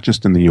it not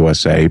just in the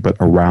USA, but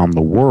around the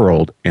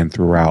world and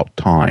throughout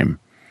time.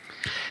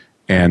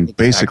 And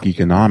exactly. Basic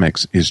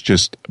economics is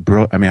just,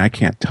 I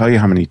can't tell you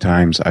how many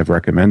times I've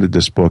recommended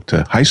this book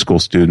to high school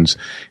students,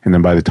 and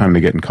then by the time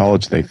they get in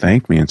college, they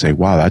thank me and say,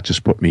 wow, that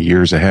just put me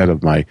years ahead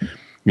of my,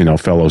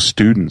 fellow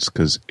students,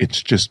 because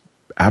it's just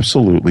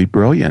absolutely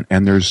brilliant.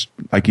 And there's,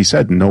 like he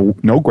said, no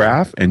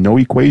graph and no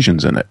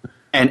equations in it.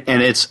 And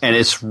it's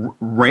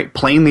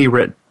plainly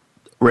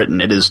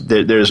written. It is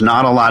there's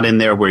not a lot in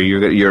there where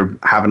you're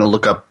having to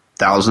look up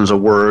thousands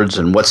of words,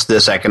 and what's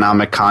this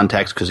economic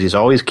context, because he's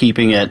always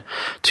keeping it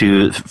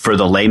for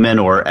the layman,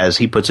 or as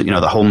he puts it,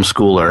 the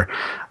homeschooler.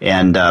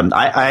 And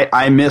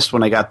I missed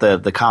when I got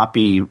the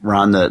copy,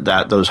 Ron,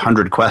 those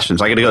 100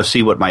 questions. I got to go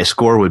see what my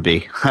score would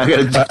be. I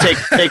got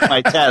to take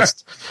my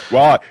test.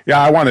 Well, yeah,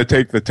 I want to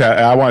take the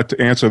test. I want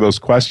to answer those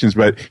questions,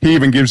 but he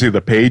even gives you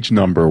the page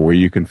number where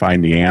you can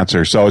find the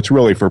answer. So it's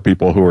really for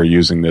people who are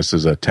using this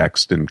as a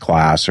text in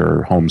class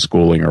or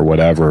homeschooling or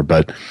whatever.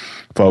 But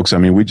folks, I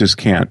mean, we just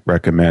can't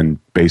recommend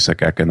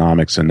basic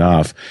economics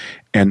enough.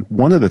 And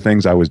one of the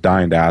things I was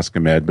dying to ask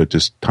him, Ed, but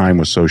just time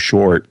was so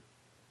short,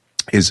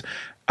 is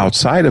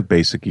outside of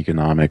basic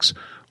economics,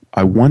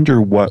 I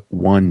wonder what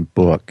one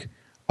book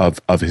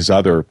of his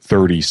other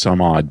 30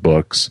 some odd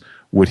books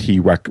would he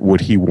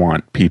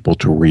want people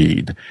to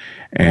read.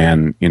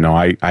 And,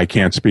 I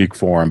can't speak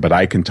for him, but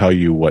I can tell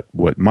you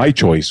what my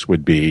choice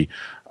would be.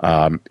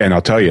 And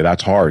I'll tell you,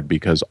 that's hard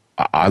because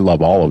I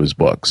love all of his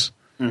books.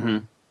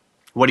 Mm-hmm.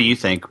 What do you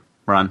think,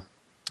 Ron?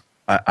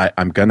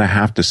 I'm going to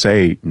have to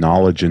say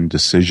Knowledge and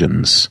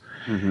Decisions.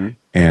 Mm-hmm.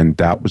 And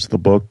that was the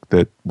book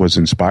that was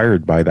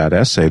inspired by that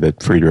essay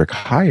that Friedrich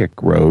Hayek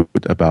wrote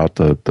about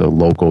the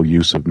local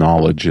use of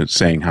knowledge, and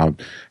saying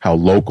how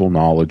local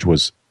knowledge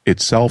was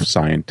itself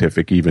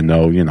scientific, even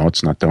though,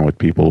 it's not done with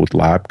people with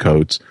lab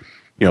coats.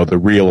 The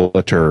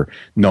realtor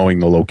knowing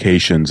the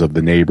locations of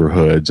the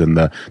neighborhoods, and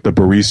the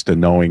barista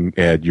knowing,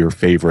 Ed, your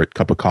favorite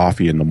cup of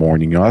coffee in the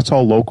morning. That's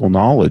all local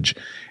knowledge.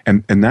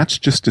 And that's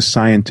just as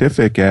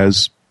scientific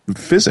as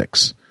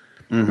physics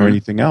or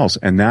anything else.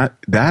 And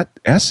that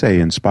essay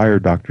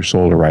inspired Dr.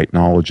 Sowell to write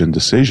Knowledge and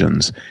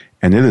Decisions,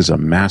 and it is a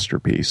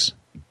masterpiece.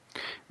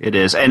 It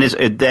is. And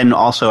it then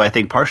also, I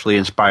think, partially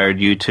inspired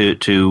you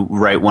to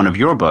write one of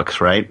your books,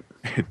 right?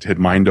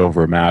 Mind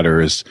Over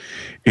Matter is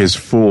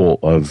full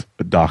of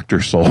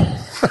Dr. Sowell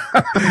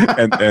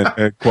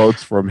and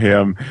quotes from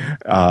him,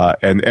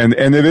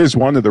 and it is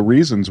one of the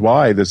reasons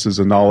why this is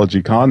a knowledge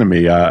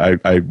economy.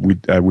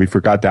 We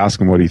forgot to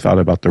ask him what he thought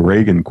about the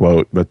Reagan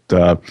quote, but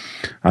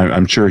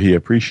I'm sure he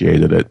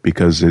appreciated it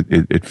because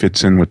it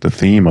fits in with the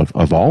theme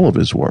of all of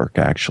his work,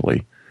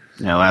 actually.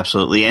 No,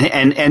 absolutely.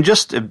 And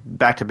just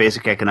back to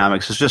basic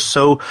economics, is just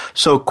so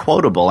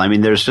quotable. I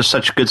mean, there's just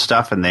such good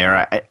stuff in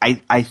there.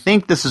 I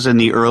think this is in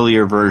the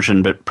earlier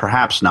version, but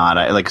perhaps not.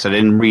 Like I said, I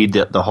didn't read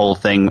the whole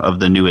thing of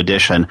the new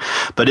edition.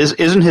 But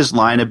isn't his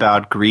line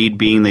about greed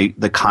being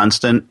the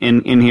constant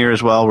in here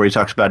as well, where he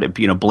talks about it,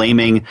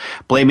 blaming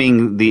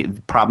the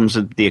problems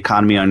of the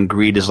economy on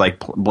greed is like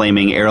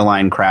blaming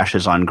airline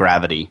crashes on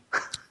gravity?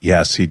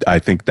 Yes, I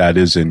think that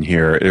is in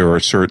here, or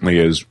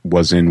certainly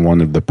was in one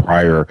of the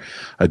prior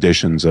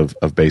editions of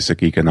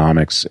Basic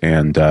Economics.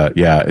 And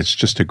it's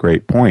just a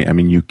great point. I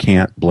mean, you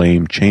can't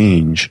blame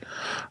change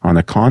on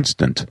a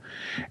constant.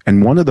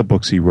 And one of the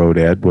books he wrote,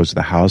 Ed, was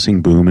The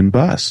Housing Boom and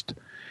Bust.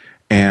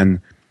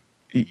 And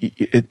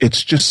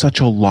it's just such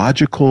a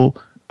logical,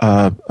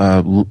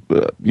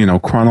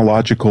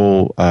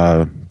 chronological,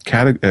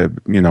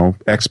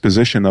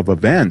 exposition of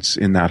events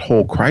in that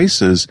whole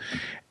crisis.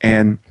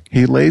 And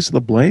he lays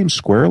the blame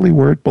squarely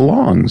where it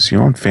belongs,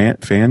 on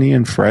Fannie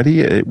and Freddie.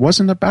 It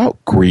wasn't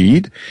about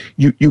greed.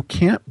 You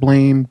can't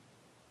blame,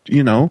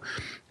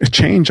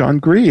 change on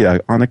greed,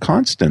 on a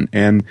constant.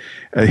 And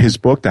his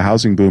book, The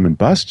Housing Boom and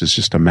Bust, is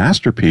just a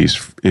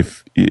masterpiece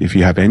if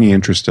you have any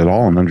interest at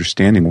all in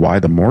understanding why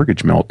the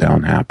mortgage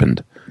meltdown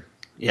happened.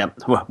 Yep,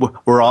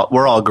 we're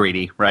all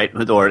greedy, right?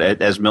 Or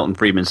as Milton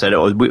Friedman said,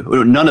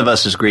 none of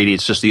us is greedy.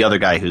 It's just the other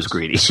guy who's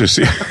greedy. It's just,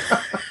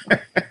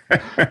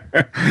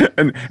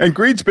 and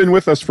greed's been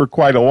with us for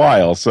quite a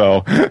while.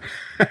 So,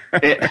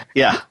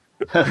 yeah,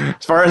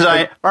 as far as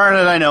I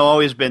know,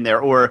 always been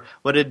there. Or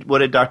what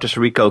did Dr.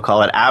 Sirico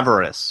call it?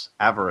 Avarice.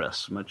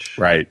 Much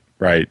right.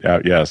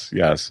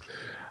 Yes.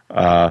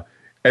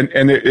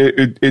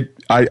 And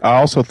I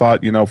also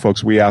thought,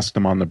 folks, we asked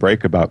him on the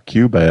break about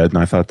Cuba, Ed, and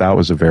I thought that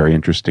was a very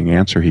interesting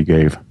answer he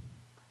gave.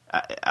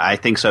 I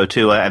think so,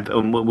 too.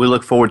 We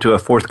look forward to a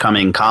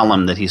forthcoming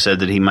column that he said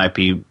that he might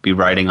be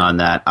writing on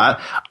that.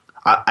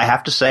 I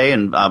have to say,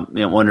 and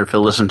wonder if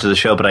he'll listen to the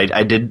show, but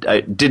I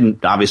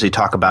didn't obviously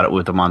talk about it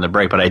with him on the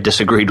break, but I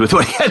disagreed with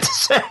what he had to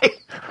say.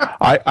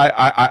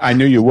 I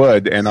knew you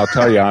would, and I'll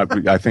tell you,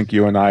 I think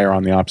you and I are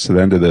on the opposite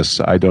end of this.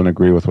 I don't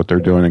agree with what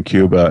they're doing in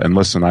Cuba. And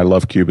listen, I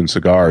love Cuban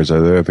cigars.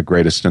 They're the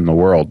greatest in the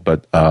world.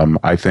 But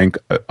I think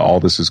all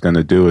this is going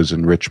to do is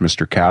enrich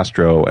Mr.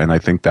 Castro, and I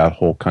think that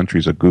whole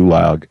country's a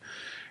gulag.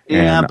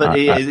 Yeah, and but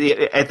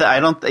I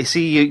don't. I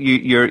see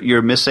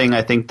you're missing,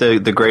 I think, the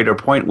greater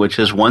point, which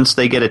is once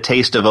they get a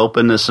taste of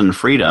openness and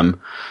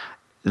freedom,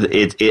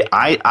 here's me.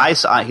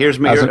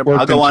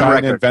 I'll go on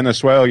record. In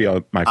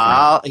Venezuela, my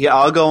friend.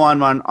 I'll go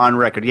on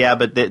record. Yeah,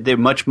 but they're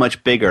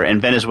much bigger,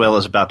 and Venezuela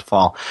is about to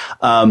fall.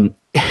 I'll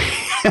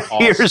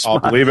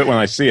believe it when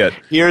I see it.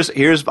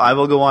 Here's I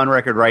will go on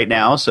record right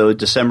now. So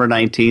December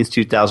 19th,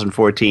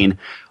 2014.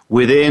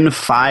 Within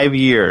 5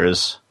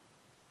 years,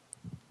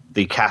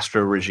 the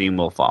Castro regime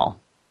will fall.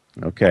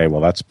 Okay,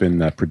 well, that's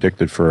been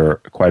predicted for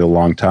quite a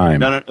long time.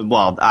 No,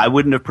 well, I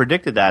wouldn't have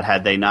predicted that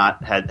had they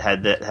not had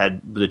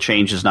the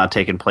changes not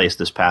taken place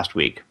this past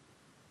week.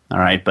 All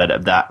right,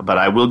 but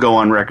I will go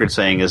on record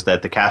saying is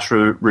that the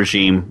Castro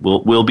regime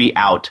will be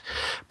out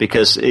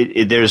because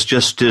there's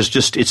just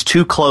it's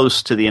too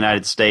close to the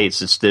United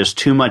States. There's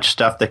too much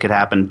stuff that could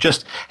happen.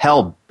 Just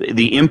hell,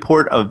 the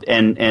import of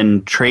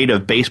and trade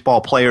of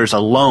baseball players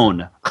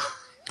alone.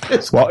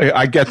 Well,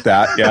 I get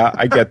that. Yeah,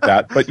 I get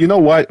that. But you know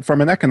what?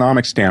 From an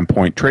economic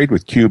standpoint, trade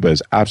with Cuba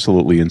is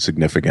absolutely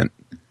insignificant.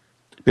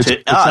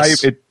 It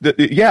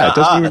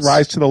doesn't even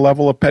rise to the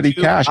level of petty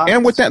cash.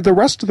 And with that, the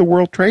rest of the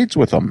world trades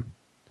with them.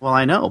 Well,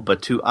 I know,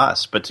 but to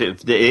us, but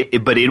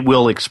it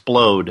will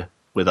explode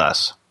with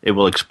us. It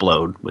will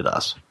explode with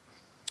us.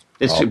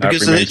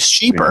 Because it's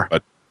cheaper.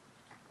 But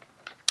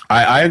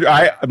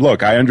I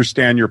look. I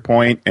understand your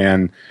point,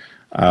 and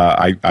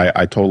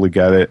I totally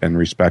get it and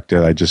respect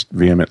it. I just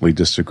vehemently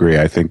disagree.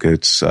 I think I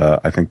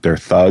think they're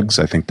thugs.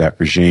 I think that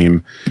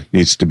regime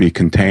needs to be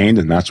contained,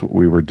 and that's what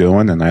we were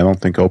doing. And I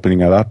don't think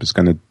opening it up is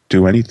going to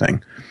do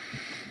anything.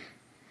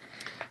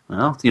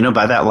 Well,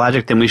 by that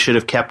logic, then we should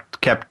have kept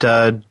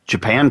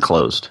Japan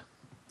closed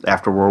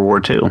after World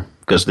War II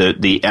because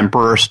the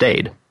emperor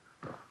stayed.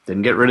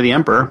 Didn't get rid of the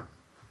emperor.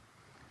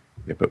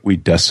 Yeah, but we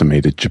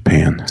decimated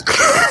Japan.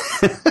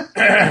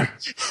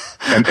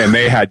 and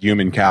they had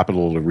human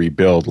capital to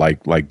rebuild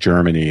like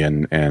Germany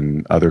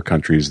and other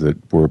countries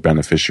that were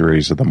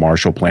beneficiaries of the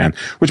Marshall Plan,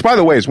 which, by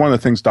the way, is one of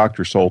the things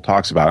Dr. Sowell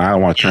talks about. And I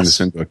don't want to turn this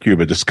into a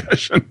Cuba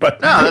discussion,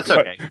 but no, that's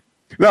okay.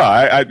 No,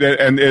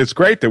 and it's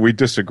great that we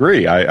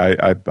disagree.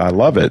 I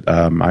love it.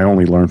 I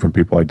only learn from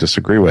people I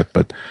disagree with,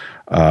 but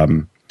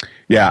we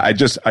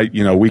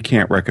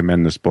can't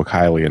recommend this book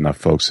highly enough,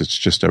 folks. It's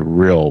just a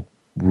real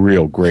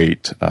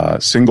great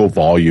single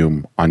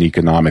volume on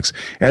economics,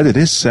 and it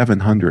is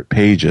 700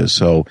 pages.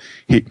 So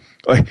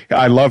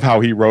I love how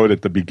he wrote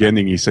at the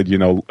beginning. He said,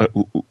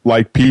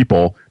 like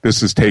people, this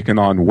has taken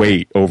on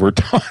weight over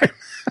time.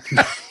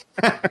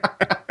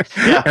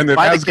 Yeah, and it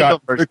has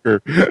got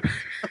thicker.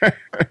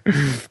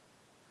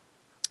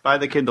 Buy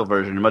the Kindle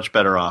version; you're much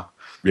better off.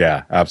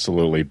 Yeah,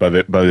 absolutely. But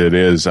it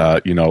is,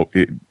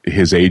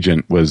 his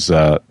agent was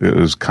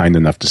kind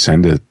enough to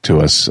send it to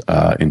us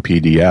in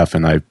PDF,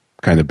 and I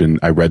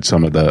read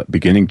some of the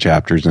beginning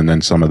chapters and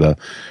then some of the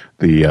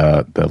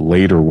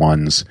later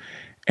ones,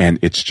 and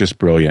it's just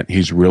brilliant.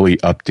 He's really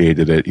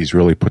updated it. He's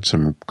really put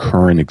some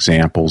current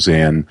examples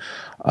in.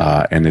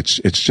 And it's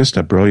just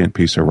a brilliant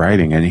piece of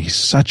writing, and he's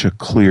such a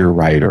clear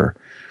writer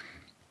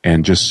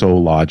and just so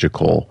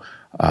logical.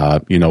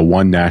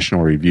 One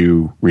National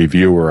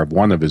reviewer of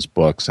one of his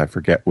books, I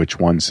forget which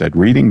one, said,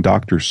 reading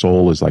Dr.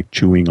 Sowell is like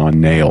chewing on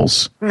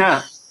nails.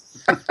 Yeah.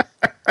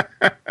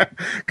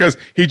 Because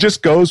he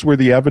just goes where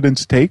the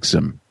evidence takes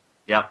him.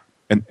 Yep.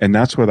 And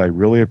that's what I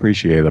really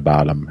appreciate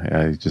about him.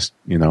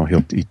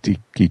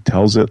 He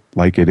tells it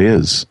like it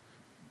is.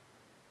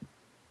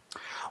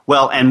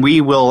 Well, and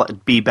we will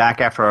be back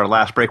after our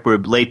last break. We're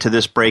late to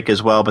this break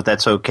as well, but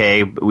that's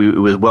okay. It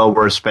was well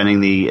worth spending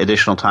the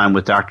additional time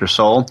with Dr.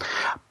 Sowell.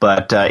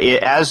 But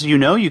as you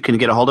know, you can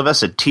get a hold of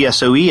us at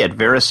TSOE at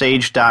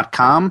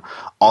verisage.com.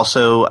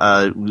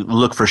 Also,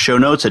 look for show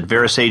notes at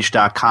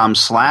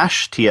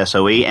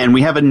verisage.com/TSOE. And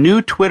we have a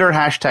new Twitter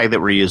hashtag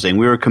that we're using.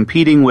 We were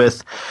competing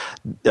with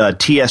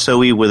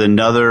TSOE with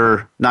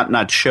another,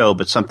 not show,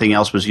 but something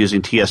else was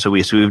using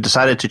TSOE. So we've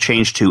decided to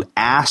change to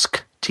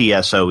Ask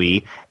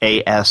TSOE,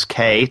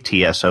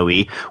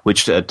 ASK-TSOE,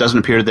 which doesn't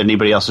appear that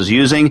anybody else is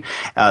using.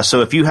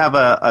 So if you have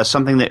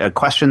a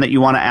question that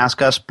you want to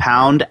ask us,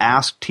 pound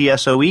Ask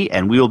TSOE,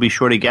 and we will be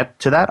sure to get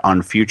to that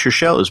on future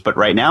shows. But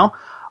right now,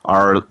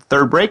 our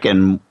third break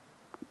and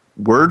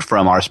word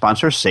from our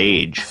sponsor,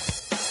 Sage.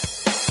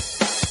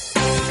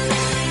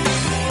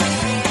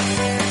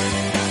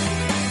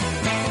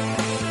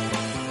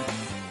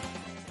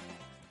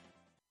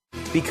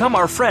 Become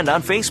our friend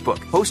on Facebook.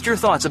 Post your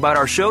thoughts about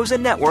our shows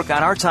and network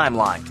on our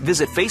timeline.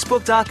 Visit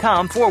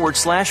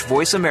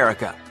facebook.com/Voice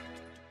America.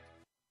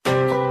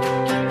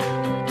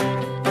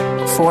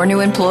 4 new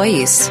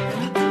employees.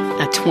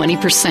 A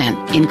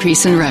 20%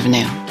 increase in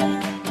revenue.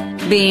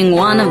 Being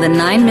one of the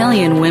 9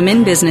 million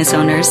women business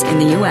owners in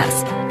the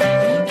U.S.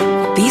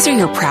 These are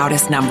your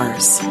proudest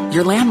numbers,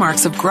 your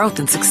landmarks of growth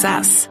and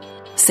success.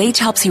 Sage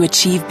helps you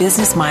achieve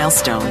business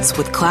milestones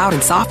with cloud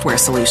and software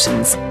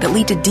solutions that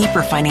lead to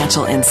deeper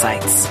financial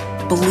insights.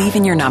 Believe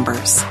in your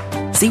numbers.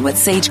 See what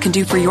Sage can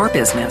do for your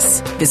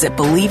business. Visit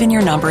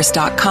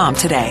BelieveInYourNumbers.com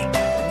today.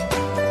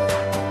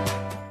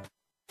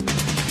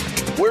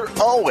 We're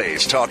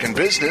always talking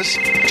business.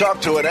 Talk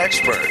to an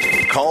expert.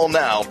 Call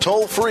now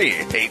toll free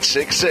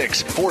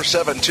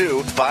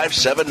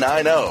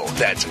 866-472-5790.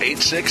 That's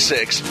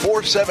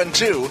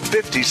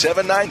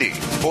 866-472-5790.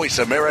 Voice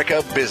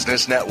America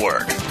Business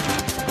Network.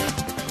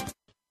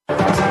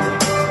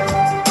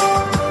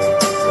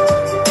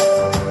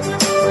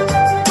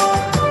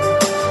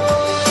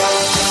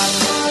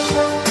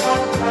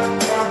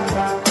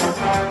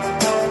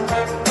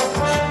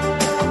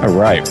 All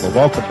right. Well,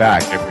 welcome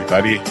back,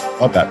 everybody.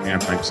 Love that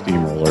Mannheim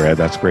Steamroller, Ed.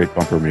 That's great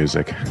bumper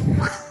music.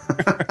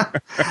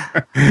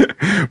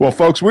 Well,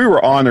 folks, we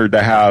were honored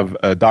to have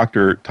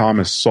Dr.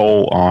 Thomas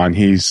Sowell on.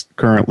 He's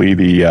currently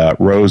the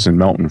Rose and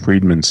Milton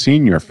Friedman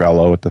Senior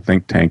Fellow at the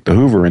think tank, the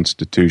Hoover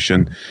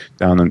Institution,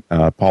 down in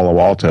Palo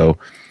Alto.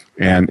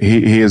 And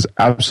he is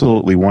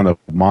absolutely one of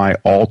my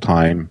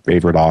all-time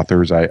favorite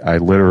authors. I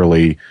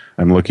literally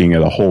am looking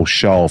at a whole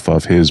shelf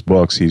of his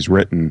books. He's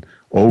written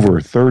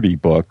over 30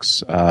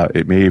 books.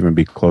 It may even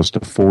be close to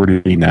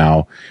 40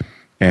 now.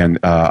 And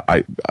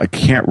I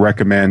can't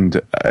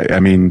recommend, I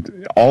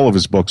mean, all of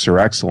his books are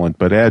excellent.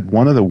 But, Ed,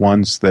 one of the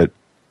ones that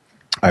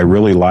I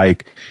really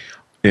like,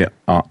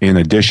 in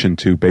addition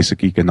to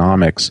basic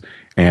economics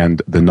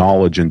and the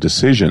knowledge and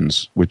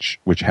decisions, which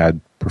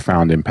had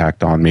profound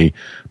impact on me,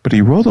 but he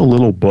wrote a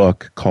little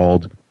book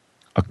called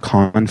A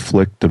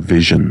Conflict of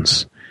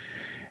Visions.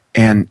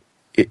 And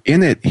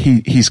in it,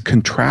 he's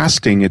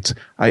contrasting.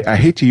 I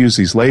hate to use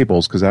these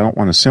labels because I don't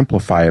want to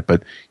simplify it,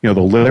 but the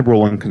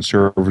liberal and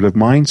conservative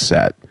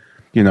mindset.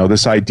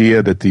 This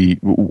idea that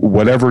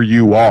whatever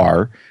you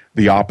are,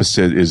 the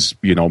opposite is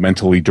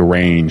mentally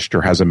deranged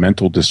or has a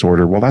mental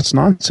disorder. Well, that's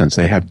nonsense.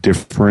 They have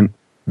different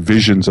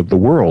visions of the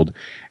world,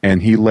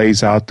 and he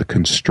lays out the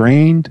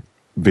constrained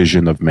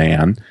vision of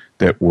man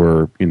that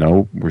we're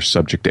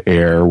subject to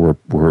error,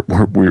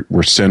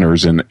 we're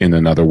sinners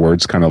in other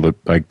words, kind of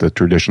like the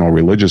traditional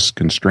religious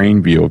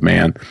constrained view of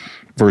man,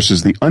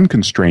 versus the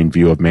unconstrained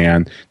view of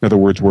man. In other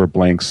words, we're a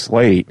blank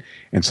slate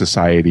and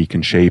society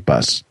can shape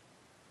us.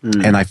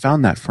 And I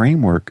found that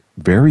framework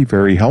very,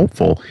 very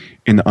helpful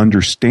in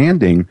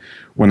understanding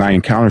when I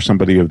encounter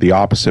somebody of the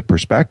opposite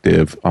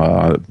perspective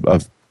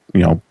of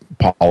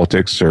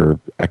politics or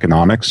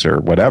economics or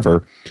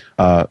whatever,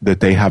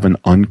 that they have an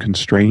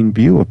unconstrained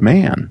view of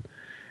man.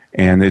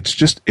 And it's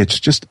just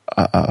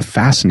a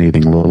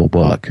fascinating little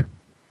book.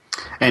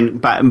 And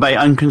by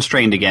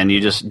unconstrained, again, you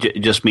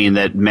just mean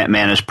that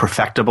man is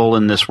perfectible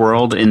in this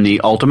world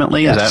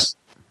ultimately? Yes. Is that?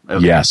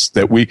 Okay. Yes,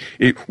 that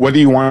whether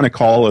you want to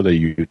call it a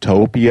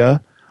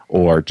utopia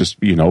or just,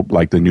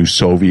 like the new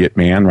Soviet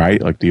man,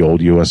 right? Like the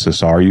old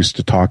USSR used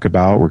to talk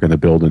about, we're going to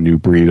build a new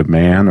breed of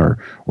man, or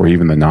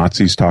even the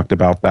Nazis talked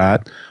about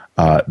that.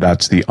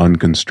 That's the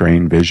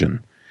unconstrained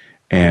vision.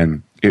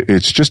 And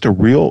it's just a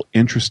real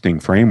interesting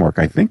framework.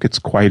 I think it's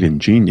quite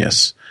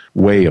ingenious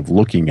way of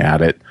looking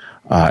at it.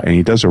 And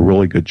he does a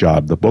really good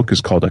job. The book is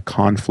called A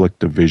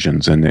Conflict of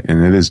Visions, and it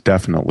is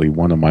definitely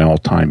one of my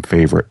all-time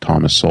favorite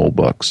Thomas Sowell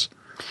books.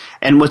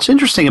 And what's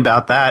interesting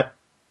about that,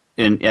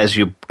 and as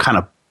you kind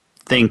of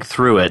think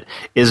through it,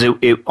 is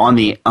it on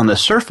the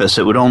surface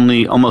it would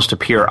only almost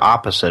appear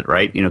opposite,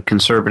 right?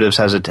 Conservatives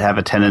have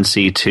a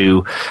tendency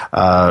to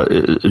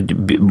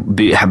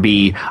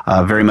be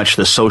very much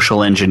the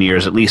social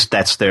engineers. At least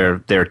that's their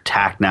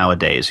tack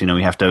nowadays.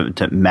 We have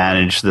to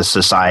manage the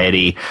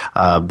society,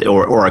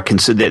 or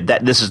consider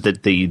that this is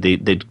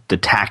the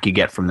tack you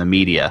get from the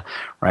media,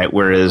 right?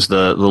 Whereas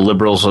the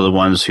liberals are the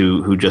ones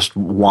who just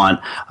want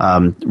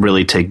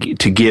really to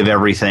give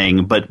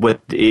everything, but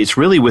it's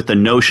really with the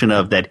notion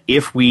of that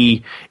if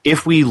we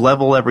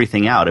level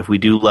everything out, if we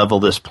do level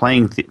this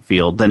playing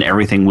field, then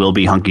everything will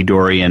be hunky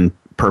dory and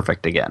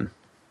perfect again.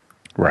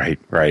 Right.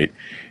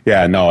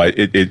 Yeah, no, it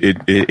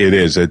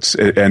is.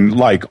 And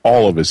like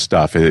all of his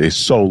stuff, it is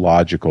so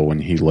logical when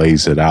he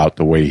lays it out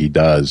the way he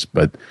does.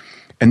 But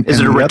is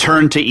it a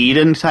return to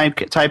Eden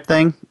type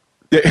thing?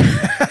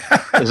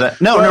 Is that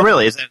no,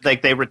 really? Is that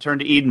like they return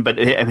to Eden? But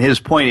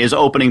his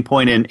opening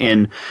point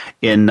in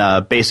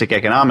basic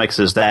economics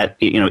is that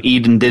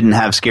Eden didn't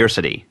have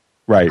scarcity.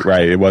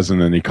 Right. It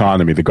wasn't an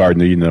economy. The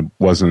Garden of Eden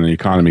wasn't an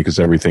economy because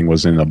everything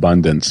was in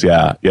abundance.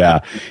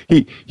 Yeah.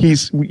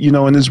 He's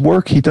in his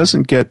work he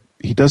doesn't get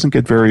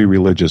very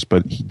religious,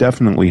 but he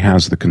definitely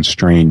has the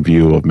constrained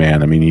view of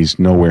man. I mean, he's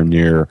nowhere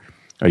near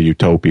a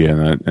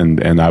utopia,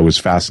 and I was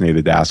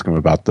fascinated to ask him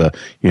about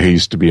he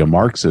used to be a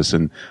Marxist,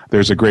 and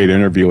there's a great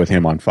interview with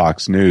him on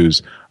Fox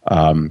News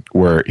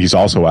where he's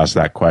also asked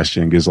that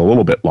question, gives a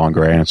little bit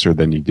longer answer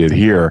than he did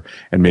here,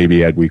 and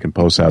maybe, Ed, we can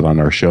post that on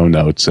our show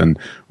notes, and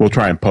we'll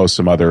try and post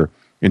some other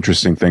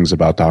interesting things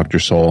about Dr.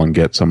 Sowell and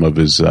get some of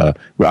his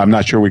I'm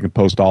not sure we can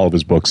post all of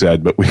his books,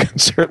 Ed, but we can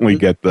certainly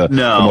get the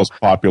most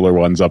popular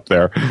ones up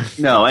there.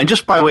 No, and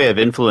just by way of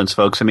influence,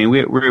 folks, I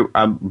mean,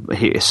 I'm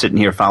sitting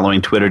here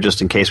following Twitter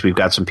just in case we've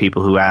got some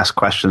people who ask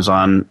questions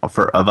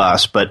of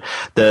us, but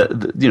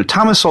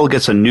Thomas Sowell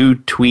gets a new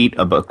tweet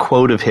of a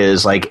quote of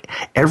his like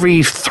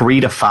every 3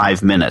 to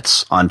 5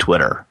 minutes on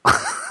Twitter.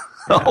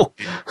 Oh.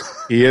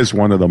 He is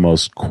one of the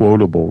most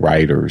quotable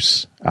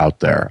writers out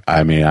there.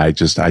 I mean, I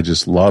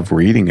just love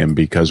reading him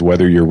because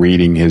whether you're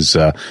reading his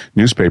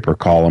newspaper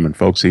column, and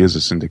folks, he is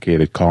a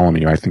syndicated column.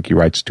 I think he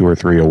writes 2 or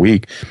 3 a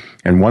week.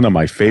 And one of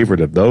my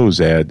favorite of those,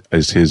 Ed,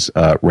 is his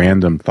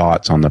random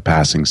thoughts on the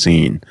passing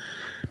scene.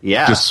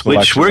 Yes,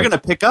 which we're going to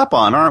pick up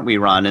on, aren't we,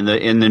 Ron,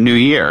 in the new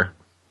year?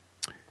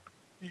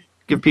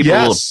 Give people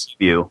a little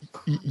view.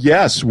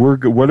 Yes,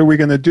 what are we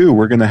going to do?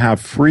 We're going to have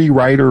Free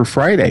Writer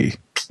Friday.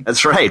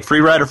 That's right.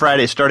 Free Rider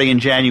Friday starting in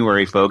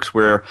January, folks.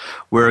 We're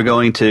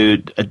going to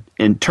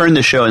turn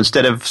the show,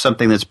 instead of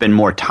something that's been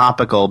more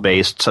topical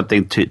based,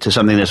 to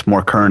something that's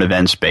more current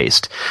events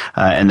based.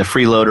 And the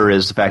freeloader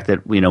is the fact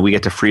that we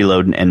get to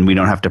freeload and we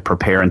don't have to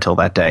prepare until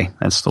that day.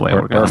 That's the way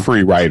we're going. Or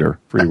free rider.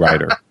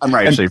 I'm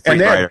right, actually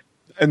free rider.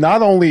 And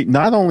not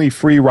only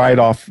free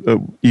write-off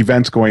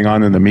events going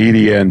on in the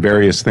media and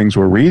various things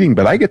we're reading,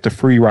 but I get to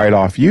free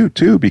write-off you,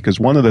 too, because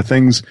one of the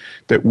things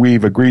that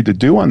we've agreed to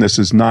do on this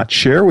is not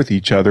share with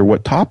each other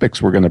what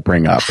topics we're going to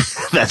bring up.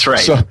 That's right.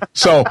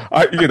 So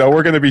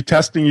we're going to be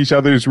testing each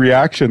other's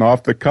reaction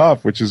off the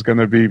cuff, which is going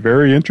to be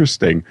very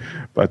interesting.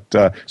 But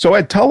so,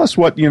 Ed, tell us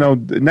what,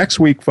 next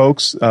week,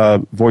 folks,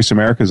 Voice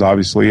America is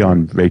obviously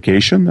on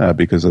vacation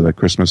because of the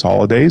Christmas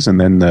holidays,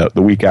 and then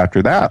the week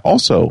after that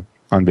also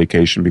on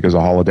vacation because of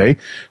holiday.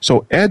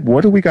 So, Ed,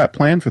 what do we got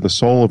planned for the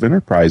Soul of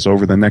Enterprise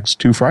over the next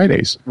 2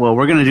 Fridays? Well,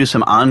 we're going to do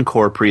some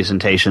encore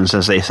presentations,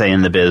 as they say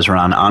in the biz,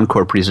 around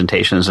encore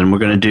presentations, and we're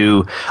going to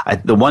do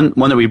the one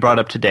that we brought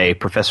up today,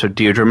 Professor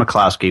Deirdre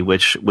McCloskey,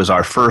 which was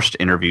our first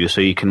interview,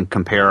 so you can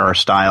compare our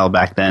style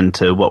back then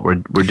to what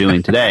we're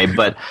doing today.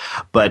 But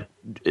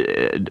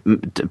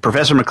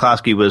Professor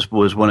McCloskey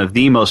was one of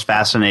the most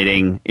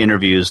fascinating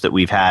interviews that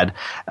we've had,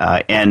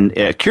 and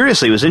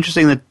curiously, it was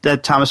interesting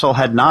that Thomas Sowell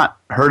had not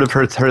heard of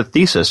her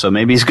thesis, so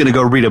maybe he's going to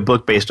go read a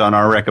book based on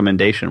our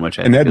recommendation. Which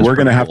I think Ed, we're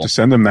going to have to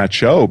send him that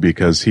show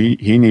because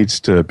he needs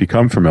to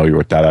become familiar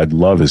with that. I'd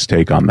love his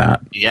take on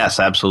that.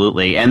 Yes,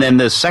 absolutely. And then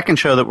the second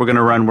show that we're going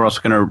to run, we're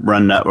also going to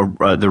run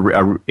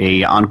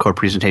a encore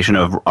presentation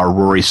of our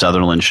Rory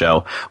Sutherland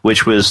show,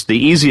 which was the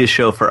easiest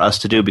show for us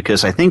to do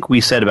because I think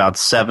we said about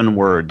 7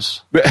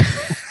 words.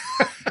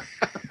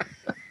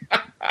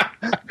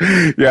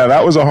 Yeah,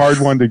 that was a hard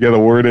one to get a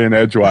word in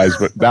edgewise,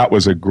 but that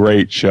was a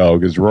great show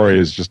because Rory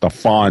is just a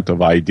font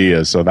of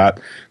ideas. So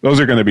those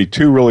are going to be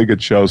 2 really good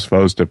shows,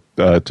 folks, to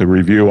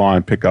review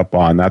on, pick up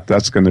on.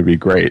 That's going to be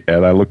great,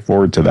 and I look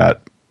forward to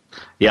that.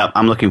 Yeah,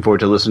 I'm looking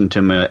forward to listening to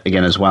him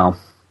again as well.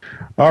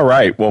 All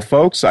right. Well,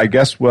 folks, I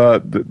guess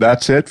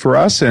that's it for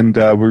us, and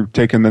we're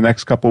taking the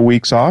next couple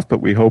weeks off,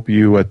 but we hope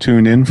you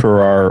tune in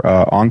for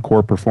our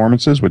encore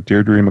performances with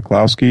Deirdre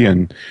McCloskey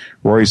and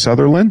Rory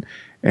Sutherland.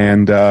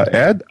 And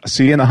Ed,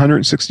 see you in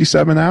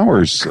 167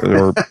 hours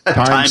or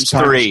times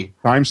 3.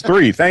 Times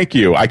 3. Thank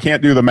you. I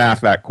can't do the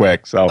math that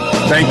quick, so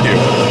thank you.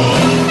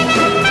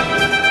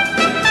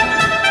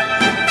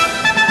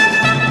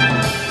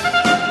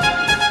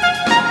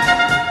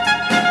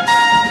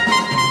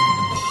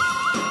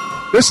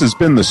 This has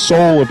been the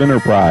Soul of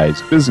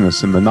Enterprise,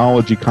 Business in the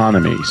Knowledge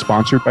Economy,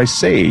 sponsored by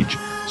Sage,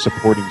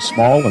 supporting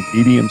small and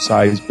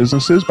medium-sized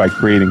businesses by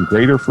creating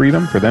greater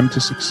freedom for them to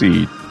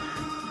succeed.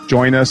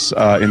 Join us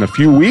in a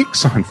few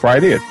weeks on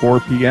Friday at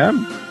 4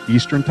 p.m.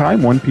 Eastern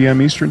Time, 1 p.m.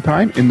 Eastern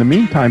Time. In the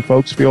meantime,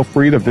 folks, feel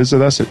free to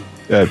visit us at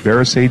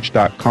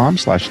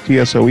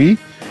verasage.com/TSOE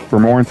for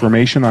more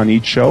information on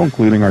each show,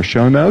 including our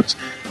show notes.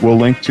 We'll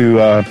link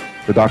to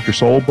the Dr.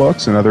 Sowell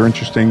books and other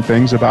interesting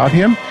things about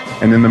him.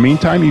 And in the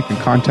meantime, you can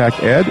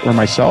contact Ed or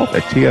myself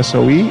at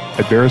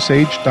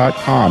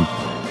TSOE@verasage.com.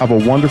 Have a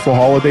wonderful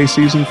holiday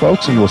season,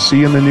 folks, and we'll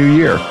see you in the new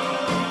year.